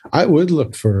degree, I would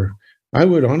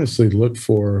honestly look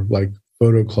for like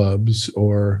photo clubs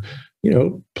or, you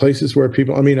know, places where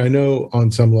people, I mean, I know on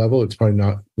some level it's probably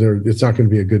not there. It's not going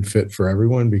to be a good fit for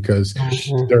everyone because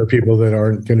there are people that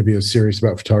aren't going to be as serious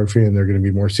about photography and they're going to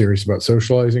be more serious about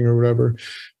socializing or whatever.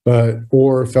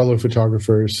 Or fellow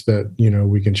photographers that, you know,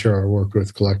 we can share our work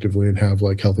with collectively and have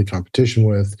like healthy competition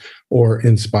with, or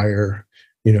inspire,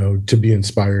 you know, to be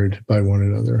inspired by one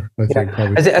another. I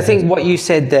think what you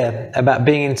said there about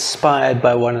being inspired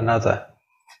by one another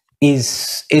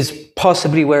is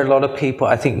possibly where a lot of people,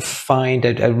 I think, find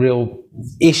a real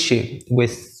issue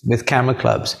with camera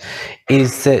clubs,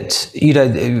 is that, you know,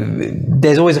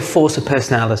 there's always a force of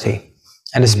personality.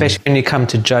 And especially when you come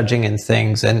to judging and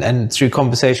things, and through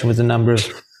conversation with a number of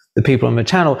the people on the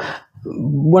channel,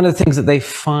 one of the things that they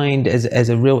find as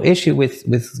a real issue with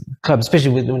clubs,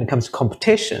 especially when it comes to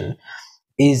competition,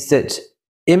 is that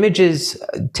images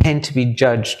tend to be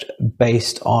judged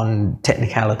based on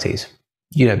technicalities.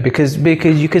 You know, because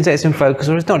you can say it's in focus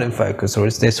or it's not in focus, or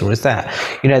it's this or it's that.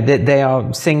 You know, they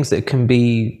are things that can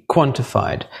be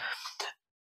quantified.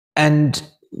 And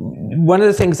one of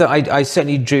the things that I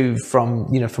certainly drew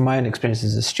from, from my own experience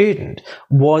as a student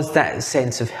was that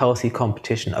sense of healthy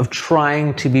competition, of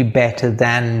trying to be better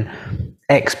than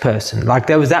X person. Like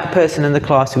there was that person in the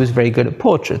class who was very good at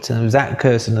portraits, and there was that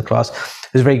person in the class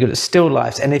who was very good at still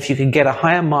lifes. And if you could get a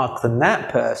higher mark than that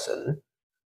person,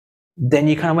 then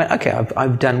you kind of went, okay,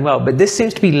 I've done well. But this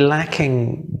seems to be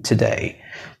lacking today.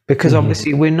 Because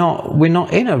obviously we're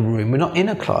not in a room, we're not in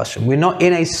a classroom, we're not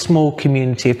in a small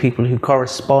community of people who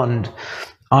correspond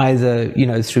either,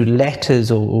 through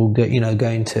letters or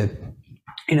going to,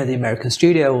 the American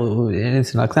studio or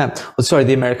anything like that, or sorry,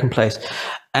 the American place.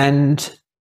 And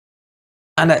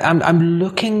I'm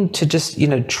looking to just,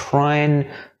 try and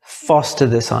foster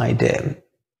this idea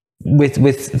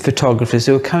with photographers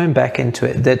who are coming back into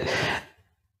it, that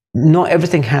not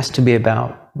everything has to be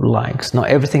about likes, not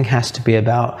everything has to be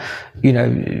about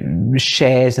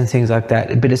shares and things like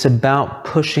that, but it's about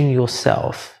pushing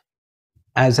yourself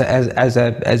as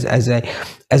an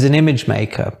image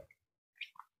maker,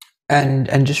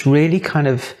 and just really kind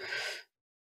of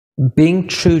being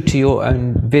true to your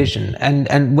own vision.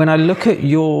 And when I look at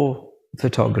your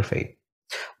photography,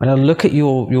 when I look at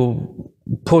your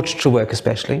portraiture work,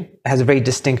 especially, it has a very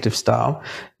distinctive style.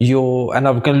 And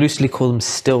I'm going to loosely call them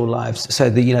still lives. So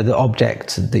the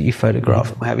objects that you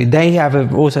photograph, they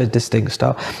have also a distinct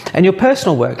style. And your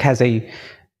personal work has a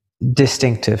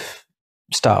distinctive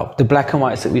style. The black and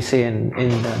whites that we see in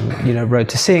Road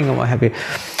to Seeing and what have you.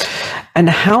 And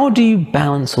how do you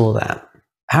balance all that?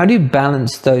 How do you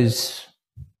balance those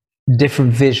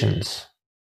different visions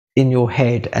in your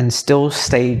head and still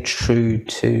stay true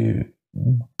to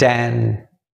Dan,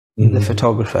 the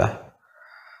photographer?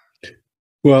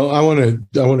 Well, I want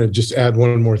to just add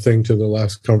one more thing to the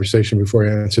last conversation before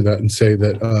I answer that, and say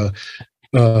that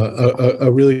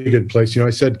a really good place.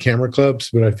 I said camera clubs,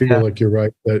 but I feel like you're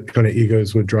right that kind of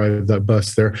egos would drive that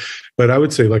bus there. But I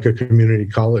would say like a community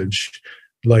college,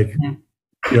 like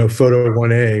photo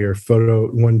 1A or photo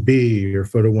 1B or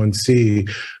photo 1C,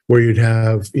 where you'd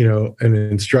have, an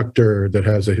instructor that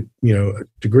has a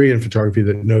degree in photography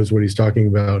that knows what he's talking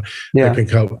about, that can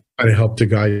help to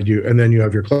guide you. And then you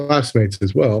have your classmates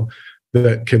as well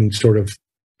that can sort of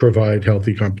provide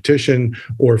healthy competition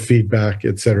or feedback,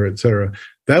 et cetera, et cetera.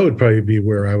 That would probably be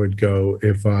where I would go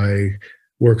if I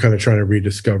were kind of trying to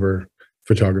rediscover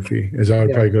photography, as I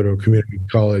would probably go to a community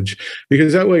college,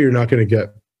 because that way you're not going to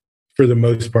get, for the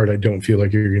most part, I don't feel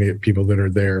like you're going to get people that are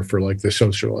there for like the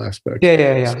social aspect.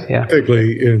 Yeah.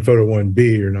 Particularly in photo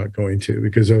 1B, you're not going to,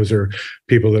 because those are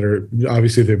people that are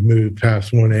obviously they've moved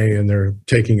past 1A and they're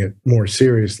taking it more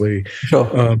seriously.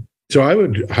 Sure. So I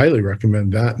would highly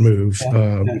recommend that move,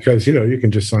 because you can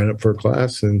just sign up for a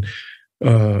class and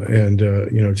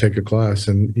take a class,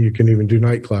 and you can even do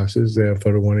night classes. They have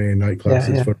photo 1A and night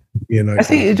classes. Photo B and night I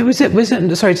think it was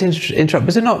sorry to interrupt.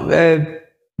 Was it not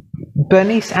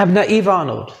Bernice Eve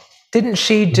Arnold? Didn't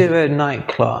she do a night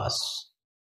class?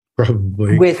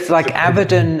 Probably. With like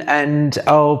Avedon and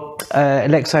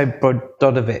Alexei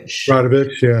Brodovich.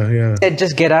 Yeah. Said,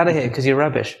 just get out of here because you're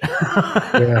rubbish.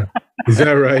 Yeah. Is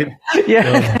that right?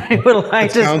 Yeah. They were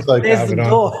like, sounds like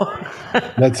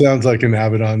Avedon. That sounds like an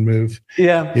Avedon move.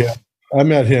 Yeah. I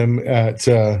met him at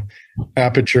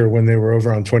Aperture when they were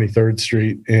over on 23rd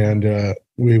Street, and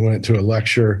we went to a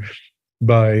lecture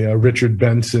by Richard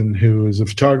Benson, who is a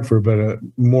photographer, but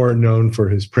more known for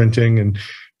his printing and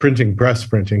press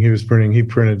printing. He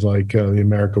printed like the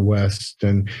America West,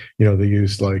 and they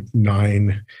used like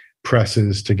 9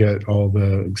 presses to get all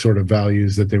the sort of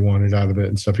values that they wanted out of it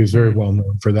and stuff. He's very well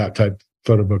known for that type of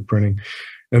photo book printing.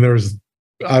 And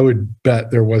I would bet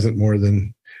there wasn't more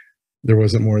than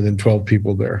 12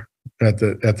 people there at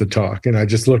the talk. And I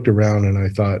just looked around and I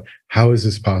thought, how is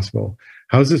this possible?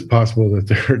 How is this possible that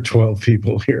there are 12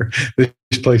 people here? This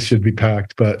place should be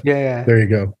packed, but there you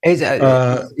go.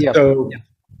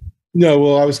 No,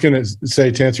 well, I was going to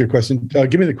say, to answer your question,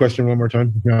 give me the question one more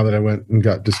time now that I went and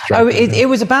got distracted. It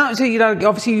was about, so,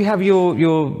 obviously you have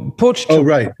your portrait. Oh,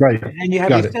 right. And you have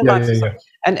your still life.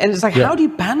 And it's like, how do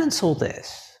you balance all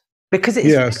this? Because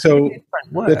it's so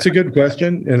that's a good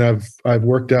question. And I've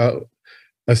worked out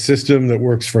a system that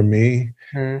works for me.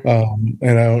 And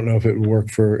I don't know if it would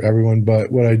work for everyone,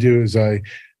 but what I do is I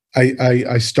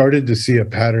started to see a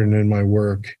pattern in my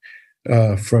work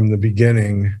from the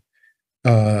beginning,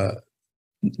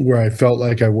 where I felt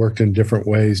like I worked in different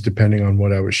ways depending on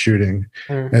what I was shooting.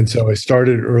 And so I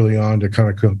started early on to kind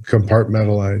of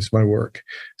compartmentalize my work.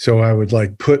 So I would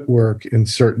like put work in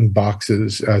certain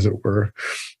boxes, as it were,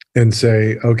 and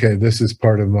say, okay, this is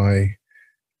part of my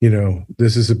you know,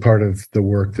 this is a part of the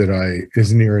work that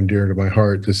is near and dear to my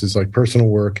heart. This is like personal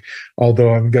work,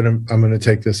 although I'm gonna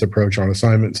take this approach on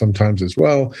assignment sometimes as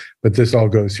well, but this all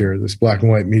goes here. This black and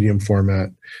white medium format,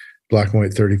 black and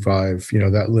white 35, you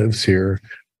know, that lives here.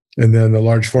 And then the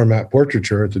large format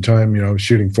portraiture at the time, you know, I was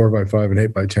shooting 4x5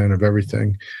 and 8x10 of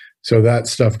everything. So that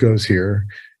stuff goes here.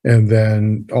 And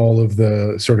then all of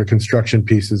the sort of construction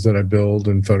pieces that I build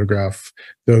and photograph,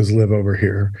 those live over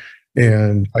here.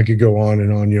 And I could go on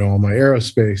and on, you know, all my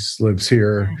aerospace lives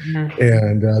here.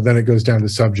 And then it goes down to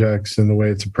subjects and the way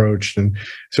it's approached. And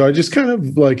so I just kind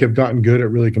of like have gotten good at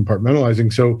really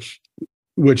compartmentalizing. So,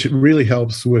 which really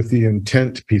helps with the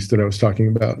intent piece that I was talking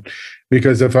about.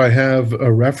 Because if I have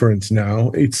a reference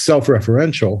now, it's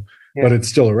self-referential, but it's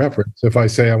still a reference. If I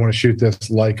say I want to shoot this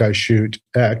like I shoot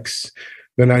X,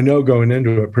 then I know going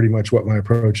into it pretty much what my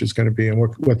approach is going to be and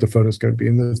what the photo is going to be.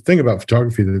 And the thing about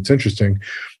photography that's interesting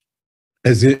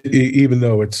is even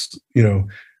though it's, you know,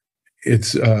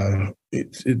 it's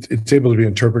able to be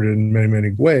interpreted in many,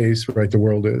 many ways, right? The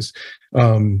world is.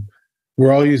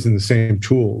 We're all using the same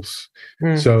tools.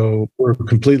 So we're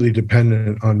completely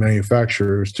dependent on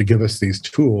manufacturers to give us these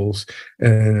tools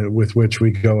and with which we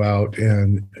go out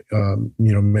and,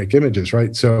 you know, make images,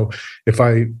 right? So if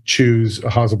I choose a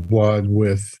Hasselblad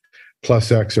with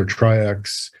plus X or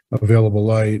tri-X available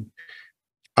light,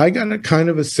 I got a kind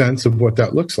of a sense of what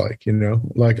that looks like, you know,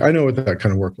 like I know what that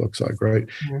kind of work looks like, right?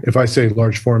 If I say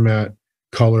large format,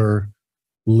 color,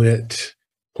 lit,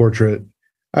 portrait,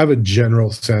 I have a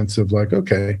general sense of like,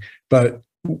 okay, but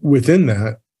within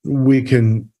that, we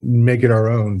can make it our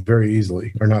own very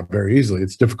easily, or not very easily.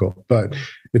 It's difficult, but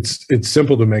it's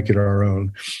simple to make it our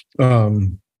own.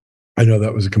 I know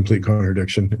that was a complete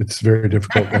contradiction. It's very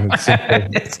difficult and it's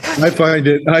simple.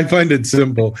 I find it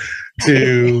simple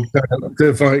to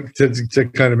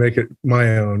kind of make it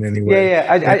my own anyway.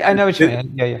 I know what you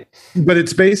mean. Yeah. But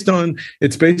it's based on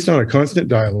a constant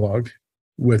dialogue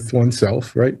with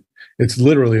oneself, right? It's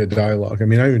literally a dialogue. I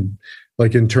mean, I even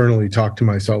like internally talk to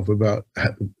myself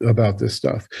about this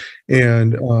stuff.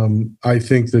 And I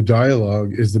think the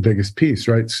dialogue is the biggest piece,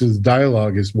 right? So the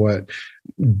dialogue is what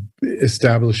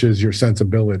establishes your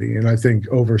sensibility. And I think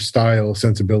over style,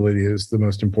 sensibility is the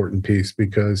most important piece,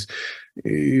 because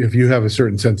if you have a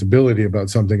certain sensibility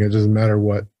about something, it doesn't matter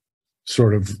what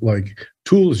sort of like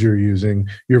tools you're using,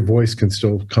 your voice can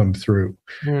still come through.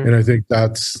 And I think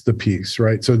that's the piece,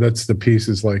 right? So that's the piece,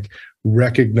 is like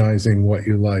recognizing what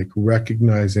you like,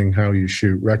 recognizing how you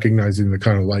shoot, recognizing the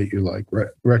kind of light you like,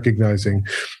 recognizing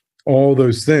all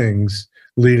those things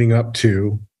leading up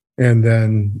to. And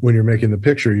then when you're making the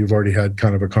picture, you've already had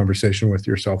kind of a conversation with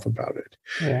yourself about it.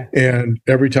 And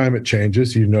every time it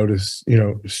changes, you notice, you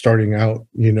know, starting out,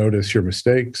 you notice your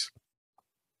mistakes.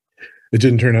 It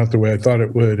didn't turn out the way I thought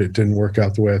it would. It didn't work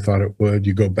out the way I thought it would.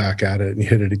 You go back at it and you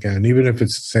hit it again, even if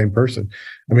it's the same person.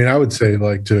 I mean, I would say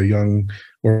like to a young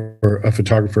or a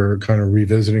photographer kind of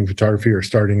revisiting photography or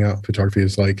starting out photography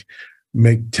is like,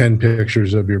 make 10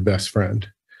 pictures of your best friend.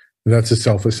 That's a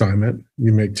self-assignment.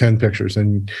 You make 10 pictures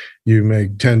and you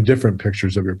make 10 different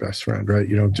pictures of your best friend, right?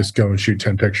 You don't just go and shoot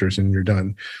 10 pictures and you're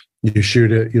done. You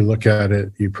shoot it, you look at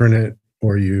it, you print it,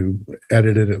 or you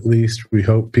edit it at least. We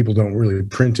hope people don't really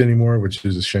print anymore, which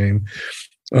is a shame.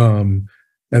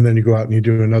 And then you go out and you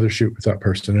do another shoot with that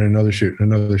person and another shoot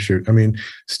and another shoot. I mean,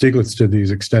 Stieglitz did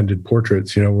these extended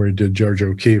portraits, you know, where he did Georgia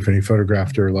O'Keeffe and he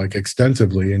photographed her like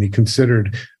extensively, and he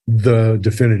considered the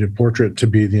definitive portrait to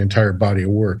be the entire body of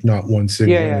work, not one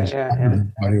single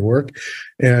body of work.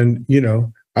 And, you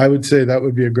know, I would say that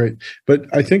would be a great, but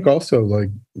I think also like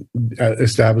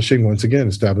establishing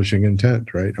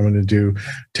intent, right? I'm going to do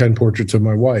 10 portraits of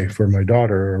my wife or my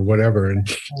daughter or whatever,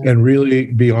 and really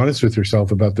be honest with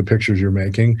yourself about the pictures you're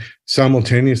making.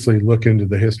 Simultaneously look into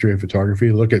the history of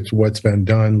photography, look at what's been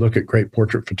done, look at great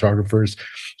portrait photographers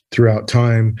throughout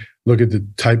time, look at the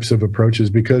types of approaches,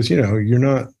 because, you know, you're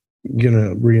not going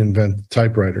to reinvent the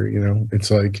typewriter. You know, it's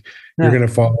like you're going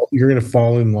to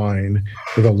fall in line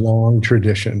with a long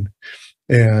tradition,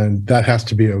 and that has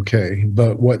to be okay.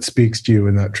 But what speaks to you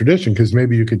in that tradition? Because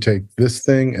maybe you could take this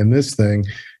thing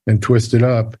and twist it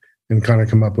up and kind of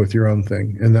come up with your own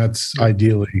thing. And that's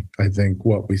ideally, I think,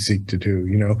 what we seek to do,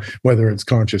 you know, whether it's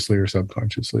consciously or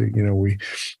subconsciously. You know, we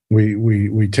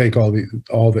take all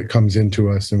that comes into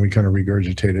us and we kind of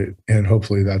regurgitate it. And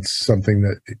hopefully that's something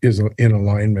that is in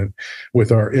alignment with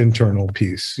our internal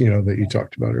piece, you know, that you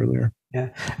talked about earlier. Yeah.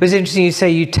 But it's interesting you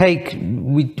say we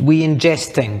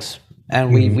ingest things.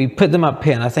 And we put them up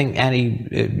here, and I think Annie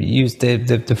used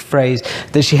the phrase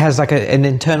that she has like an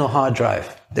internal hard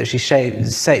drive that she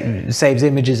saves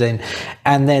images in,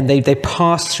 and then they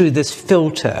pass through this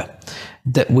filter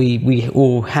that we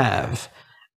all have,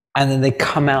 and then they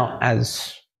come out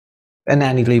as an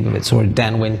Annie Leibovitz or a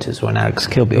Dan Winters or an Alex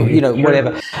Kilby, or, you know,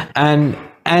 whatever.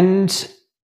 And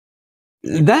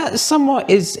that somewhat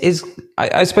is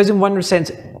I suppose in one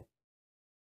sense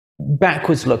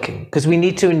backwards looking, because we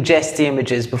need to ingest the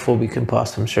images before we can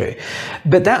pass them through.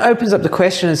 But that opens up the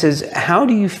question and says, how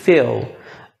do you feel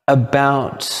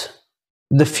about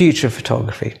the future of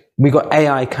photography? We've got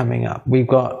AI coming up. We've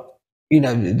got, you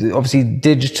know, obviously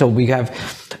digital. We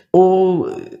have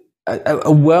all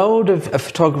a world of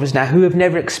photographers now who have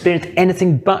never experienced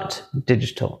anything but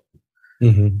digital.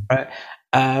 Right?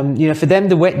 You know, for them,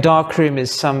 the wet darkroom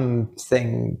is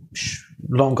something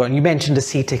long gone. You mentioned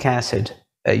acetic acid,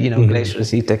 you know, glacial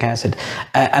acetic acid,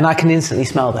 and I can instantly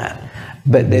smell that.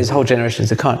 But there's whole generations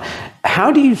that can't.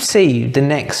 How do you see the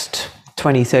next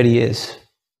 20, 30 years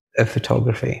of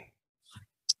photography?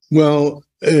 Well,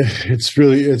 it's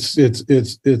really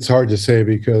it's hard to say,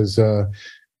 because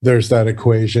there's that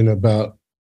equation about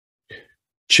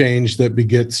change that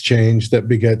begets change that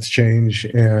begets change,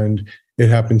 and it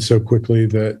happens so quickly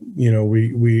that, you know,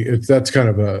 that's kind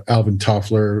of a Alvin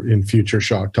Toffler in Future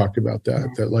Shock talked about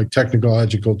that like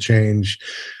technological change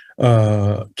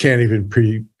can't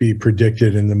even be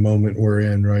predicted in the moment we're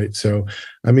in, right? So,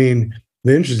 I mean,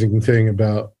 the interesting thing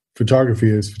about photography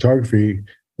is photography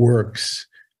works,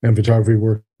 and photography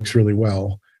works really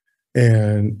well,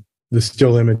 and the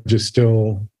still image is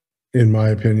still, in my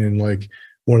opinion, like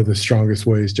one of the strongest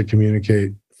ways to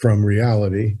communicate from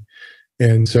reality.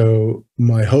 And so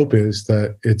my hope is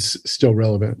that it's still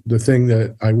relevant. The thing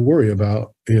that I worry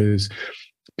about is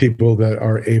people that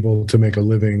are able to make a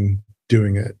living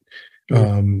doing it.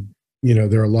 You know,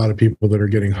 there are a lot of people that are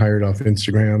getting hired off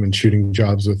Instagram and shooting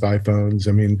jobs with iPhones.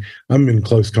 I mean, I'm in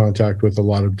close contact with a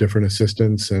lot of different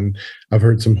assistants, and I've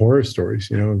heard some horror stories,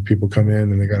 you know, people come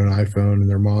in and they got an iPhone and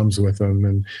their mom's with them,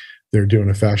 and they're doing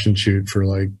a fashion shoot for,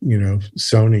 like, you know,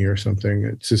 Sony or something.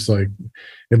 It's just like,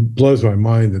 it blows my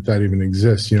mind that even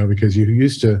exists, you know, because you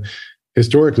used to,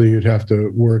 historically, you'd have to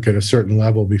work at a certain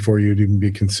level before you'd even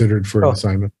be considered for an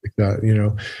assignment like that, you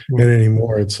know. And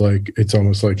anymore, it's like, it's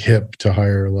almost like hip to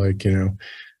hire, like, you know,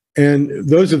 and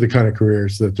those are the kind of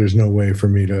careers that there's no way for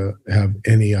me to have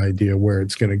any idea where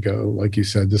it's going to go. Like you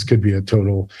said, this could be a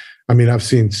total, I mean, I've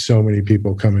seen so many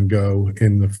people come and go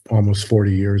in the almost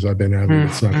 40 years I've been at it.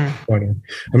 It's not funny.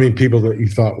 I mean, people that you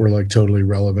thought were like totally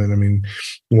relevant. I mean,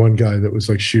 one guy that was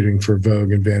like shooting for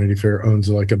Vogue and Vanity Fair owns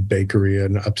like a bakery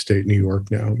in upstate New York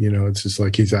now. You know, it's just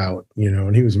like he's out, you know,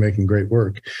 and he was making great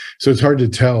work. So it's hard to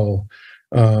tell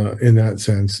in that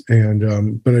sense.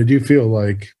 And but I do feel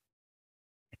like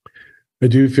I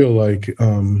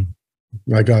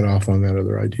got off on that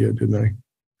other idea, didn't I?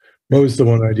 What was the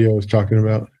one idea I was talking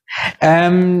about?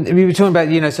 We were talking about,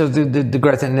 you know, so the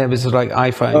growth, and there was like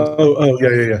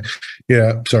iPhone.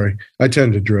 Yeah. Sorry, I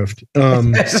tend to drift.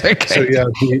 That's okay. So yeah,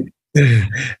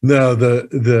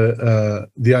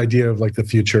 the idea of like the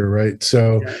future, right?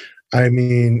 So, yeah. I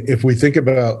mean, if we think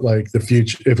about like the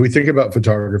future, if we think about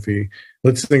photography,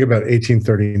 let's think about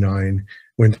 1839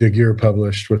 when Daguerre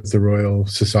published with the Royal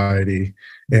Society,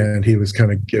 and he was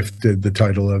kind of gifted the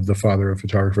title of the father of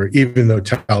photographer, even though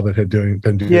Talbot had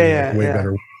been doing way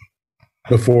better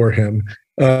before him.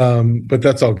 But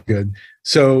that's all good.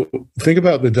 So think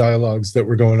about the dialogues that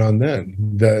were going on then,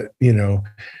 that, you know,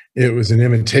 it was an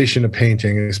imitation of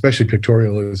painting, especially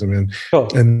pictorialism.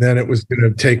 And then it was going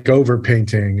to take over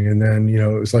painting. And then, you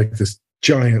know, it was like this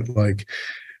giant, like,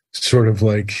 sort of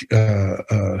like,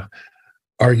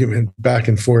 argument back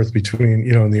and forth between,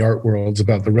 you know, in the art worlds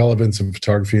about the relevance of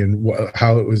photography and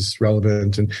how it was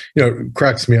relevant. And, you know, it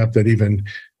cracks me up that even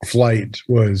flight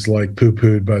was like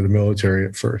poo-pooed by the military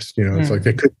at first. You know, it's like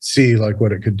they couldn't see like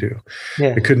what it could do.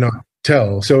 Yeah. It could not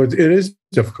tell. So it is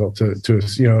difficult to,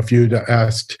 you know, if you'd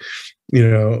asked, you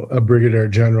know, a brigadier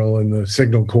general in the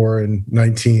Signal Corps in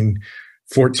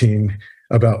 1914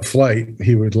 about flight,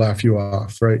 he would laugh you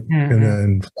off, right? And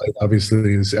then flight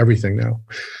obviously is everything now.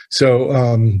 So,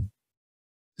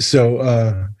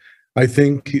 I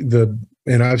think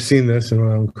and I've seen this in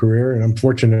my own career, and I'm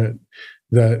fortunate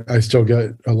that I still get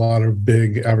a lot of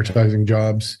big advertising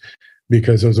jobs,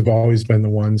 because those have always been the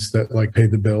ones that like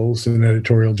paid the bills, and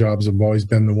editorial jobs have always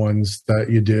been the ones that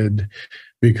you did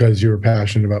because you were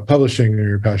passionate about publishing, or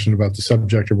you're passionate about the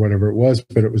subject, or whatever it was,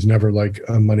 but it was never like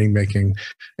a money-making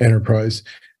enterprise.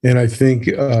 And I think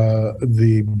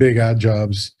the big ad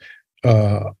jobs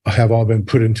have all been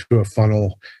put into a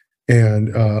funnel,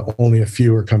 and only a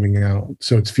few are coming out.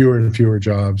 So it's fewer and fewer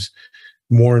jobs,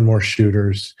 more and more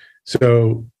shooters.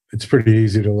 So it's pretty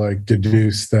easy to like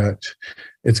deduce that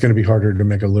it's going to be harder to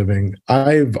make a living.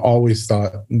 I've always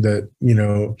thought that, you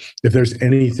know, if there's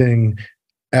anything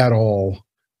at all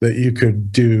that you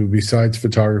could do besides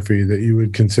photography that you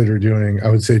would consider doing, I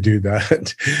would say do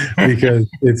that because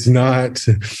it's not.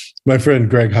 My friend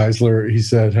Greg Heisler, he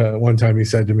said one time, he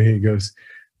said to me, he goes,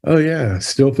 "Oh yeah,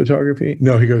 still photography?"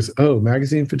 No, he goes, "Oh,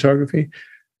 magazine photography?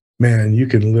 Man, you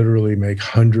can literally make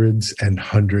hundreds and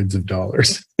hundreds of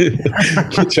dollars,"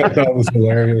 which I thought was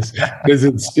hilarious because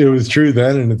it was true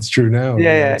then and it's true now.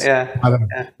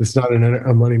 It's not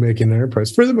a money making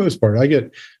enterprise for the most part. I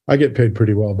get paid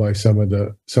pretty well by some of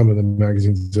the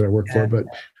magazines that I work for, but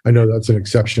I know that's an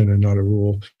exception and not a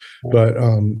rule. But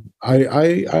I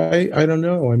don't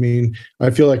know. I mean, I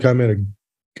feel like I'm at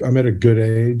a good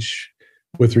age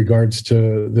with regards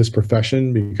to this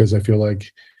profession because I feel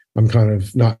like I'm kind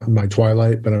of not in my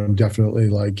twilight, but I'm definitely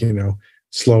like, you know,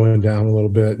 slowing down a little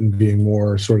bit and being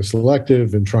more sort of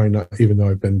selective and trying not, even though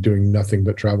I've been doing nothing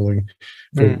but traveling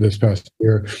for this past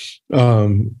year,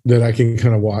 that I can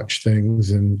kind of watch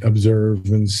things and observe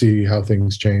and see how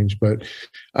things change. But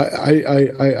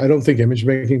I don't think image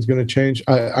making is going to change.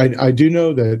 I do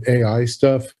know that AI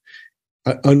stuff,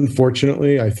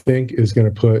 unfortunately, I think is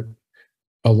going to put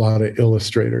a lot of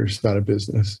illustrators out of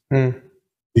business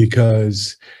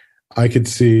because I could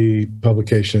see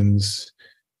publications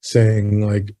saying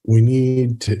like, we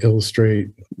need to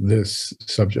illustrate this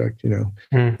subject, you know,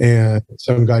 and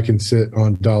some guy can sit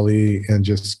on DALL-E and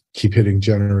just keep hitting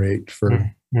generate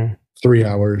for 3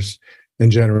 hours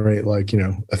and generate like, you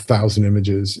know, 1,000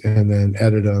 images and then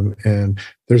edit them. And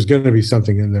there's going to be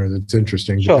something in there that's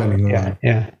interesting depending on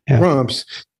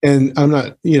prompts. And I'm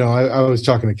not, you know, I was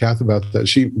talking to Kath about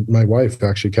that. My wife,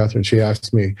 actually, Catherine, she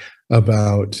asked me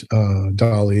about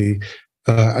DALL-E.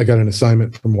 I got an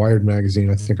assignment from Wired magazine.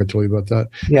 I think I told you about that.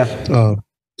 Yeah.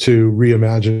 To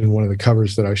reimagine one of the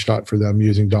covers that I shot for them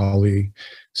using DALL-E.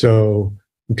 So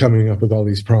I'm coming up with all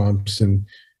these prompts and,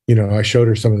 you know, I showed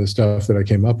her some of the stuff that I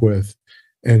came up with.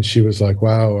 And she was like,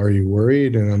 "Wow, are you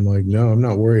worried?" And I'm like, "No, I'm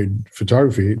not worried.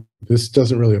 Photography, this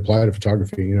doesn't really apply to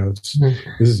photography. You know,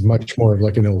 this is much more of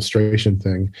like an illustration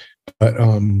thing. But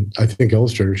I think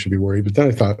illustrators should be worried." But then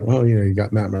I thought, well, you know, you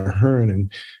got Matt Mahern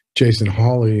and Jason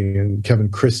Hawley and Kevin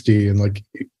Christie and like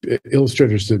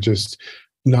illustrators that just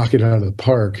knock it out of the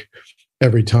park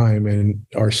every time and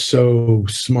are so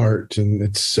smart and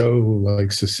it's so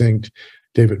like succinct.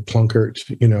 David Plunkett,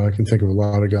 you know, I can think of a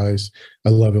lot of guys. I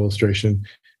love illustration.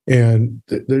 And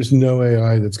there's no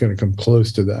AI that's going to come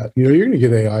close to that. You know, you're going to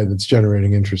get AI that's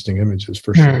generating interesting images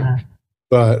for sure.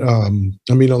 But I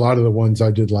mean, a lot of the ones I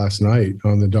did last night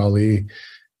on the DALL-E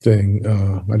thing,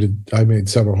 I made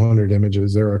several hundred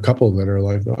images. There are a couple that are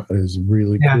like, oh, that is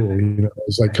really cool. You know,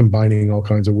 it's like combining all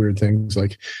kinds of weird things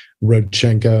like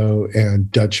Rodchenko and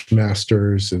Dutch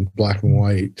masters and black and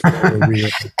white.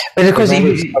 But of course,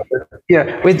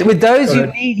 with those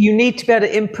you need to be able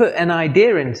to input an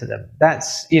idea into them.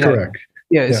 That's, you know, correct.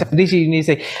 So these you need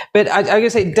to say. But I gotta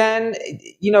say, Dan,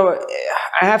 you know,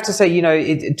 I have to say, you know,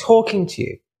 talking to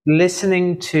you,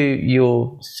 listening to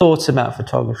your thoughts about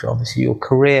photography, obviously your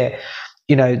career,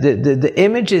 you know, the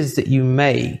images that you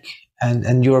make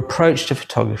and your approach to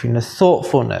photography and the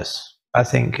thoughtfulness, I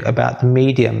think, about the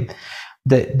medium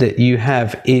that you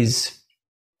have is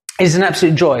an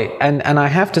absolute joy. And I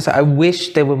have to say, I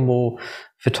wish there were more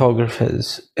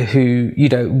photographers who, you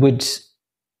know, would,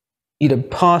 you know,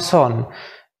 pass on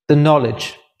the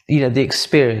knowledge, you know, the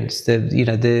experience,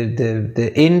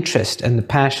 the interest and the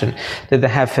passion that they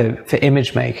have for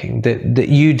image making that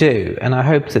you do. And I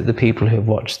hope that the people who have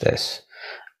watched this,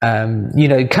 you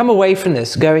know, come away from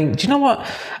this going, do you know what?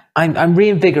 I'm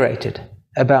reinvigorated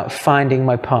about finding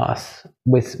my path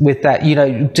with that, you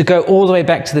know, to go all the way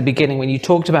back to the beginning when you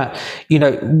talked about, you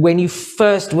know, when you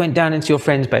first went down into your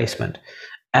friend's basement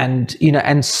and, you know,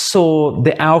 and saw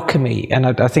the alchemy, and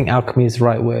I think alchemy is the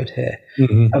right word here,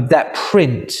 of that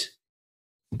print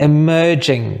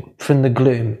emerging from the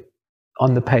gloom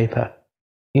on the paper,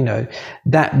 you know,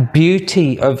 that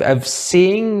beauty of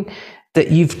seeing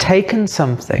that you've taken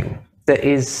something that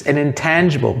is an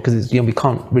intangible, because it's, you know, we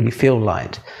can't really feel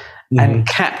light, and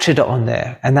captured it on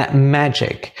there, and that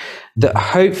magic that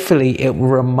hopefully it will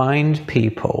remind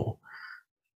people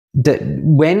that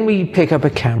when we pick up a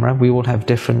camera, we all have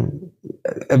different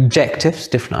objectives,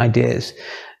 different ideas,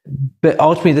 but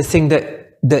ultimately the thing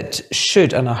that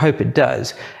should, and I hope it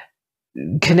does,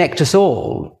 connect us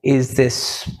all is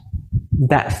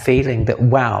that feeling that,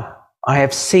 wow, I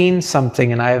have seen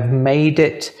something and I have made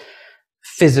it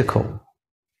physical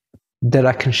that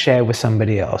I can share with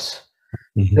somebody else.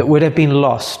 That would have been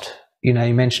lost. You know,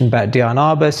 you mentioned about Diane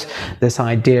Arbus, this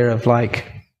idea of like,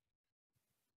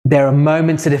 there are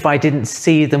moments that if I didn't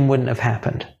see them, wouldn't have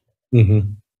happened.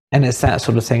 Mm-hmm. And it's that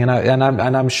sort of thing. And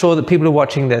I'm sure that people who are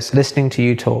watching this, listening to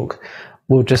you talk,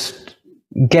 will just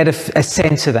get a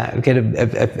sense of that, get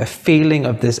a feeling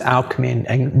of this alchemy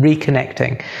and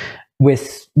reconnecting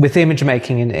with image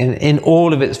making in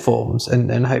all of its forms,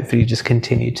 and hopefully just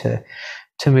continue to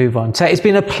move on. So it's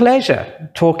been a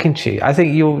pleasure talking to you. I think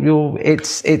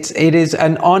it is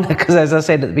an honor, because as I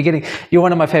said at the beginning, you're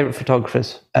one of my favorite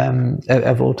photographers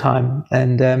of all time.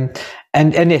 And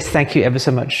yes, thank you ever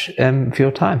so much for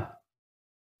your time.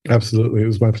 Absolutely. It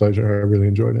was my pleasure. I really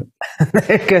enjoyed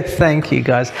it. Good. Thank you,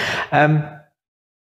 guys.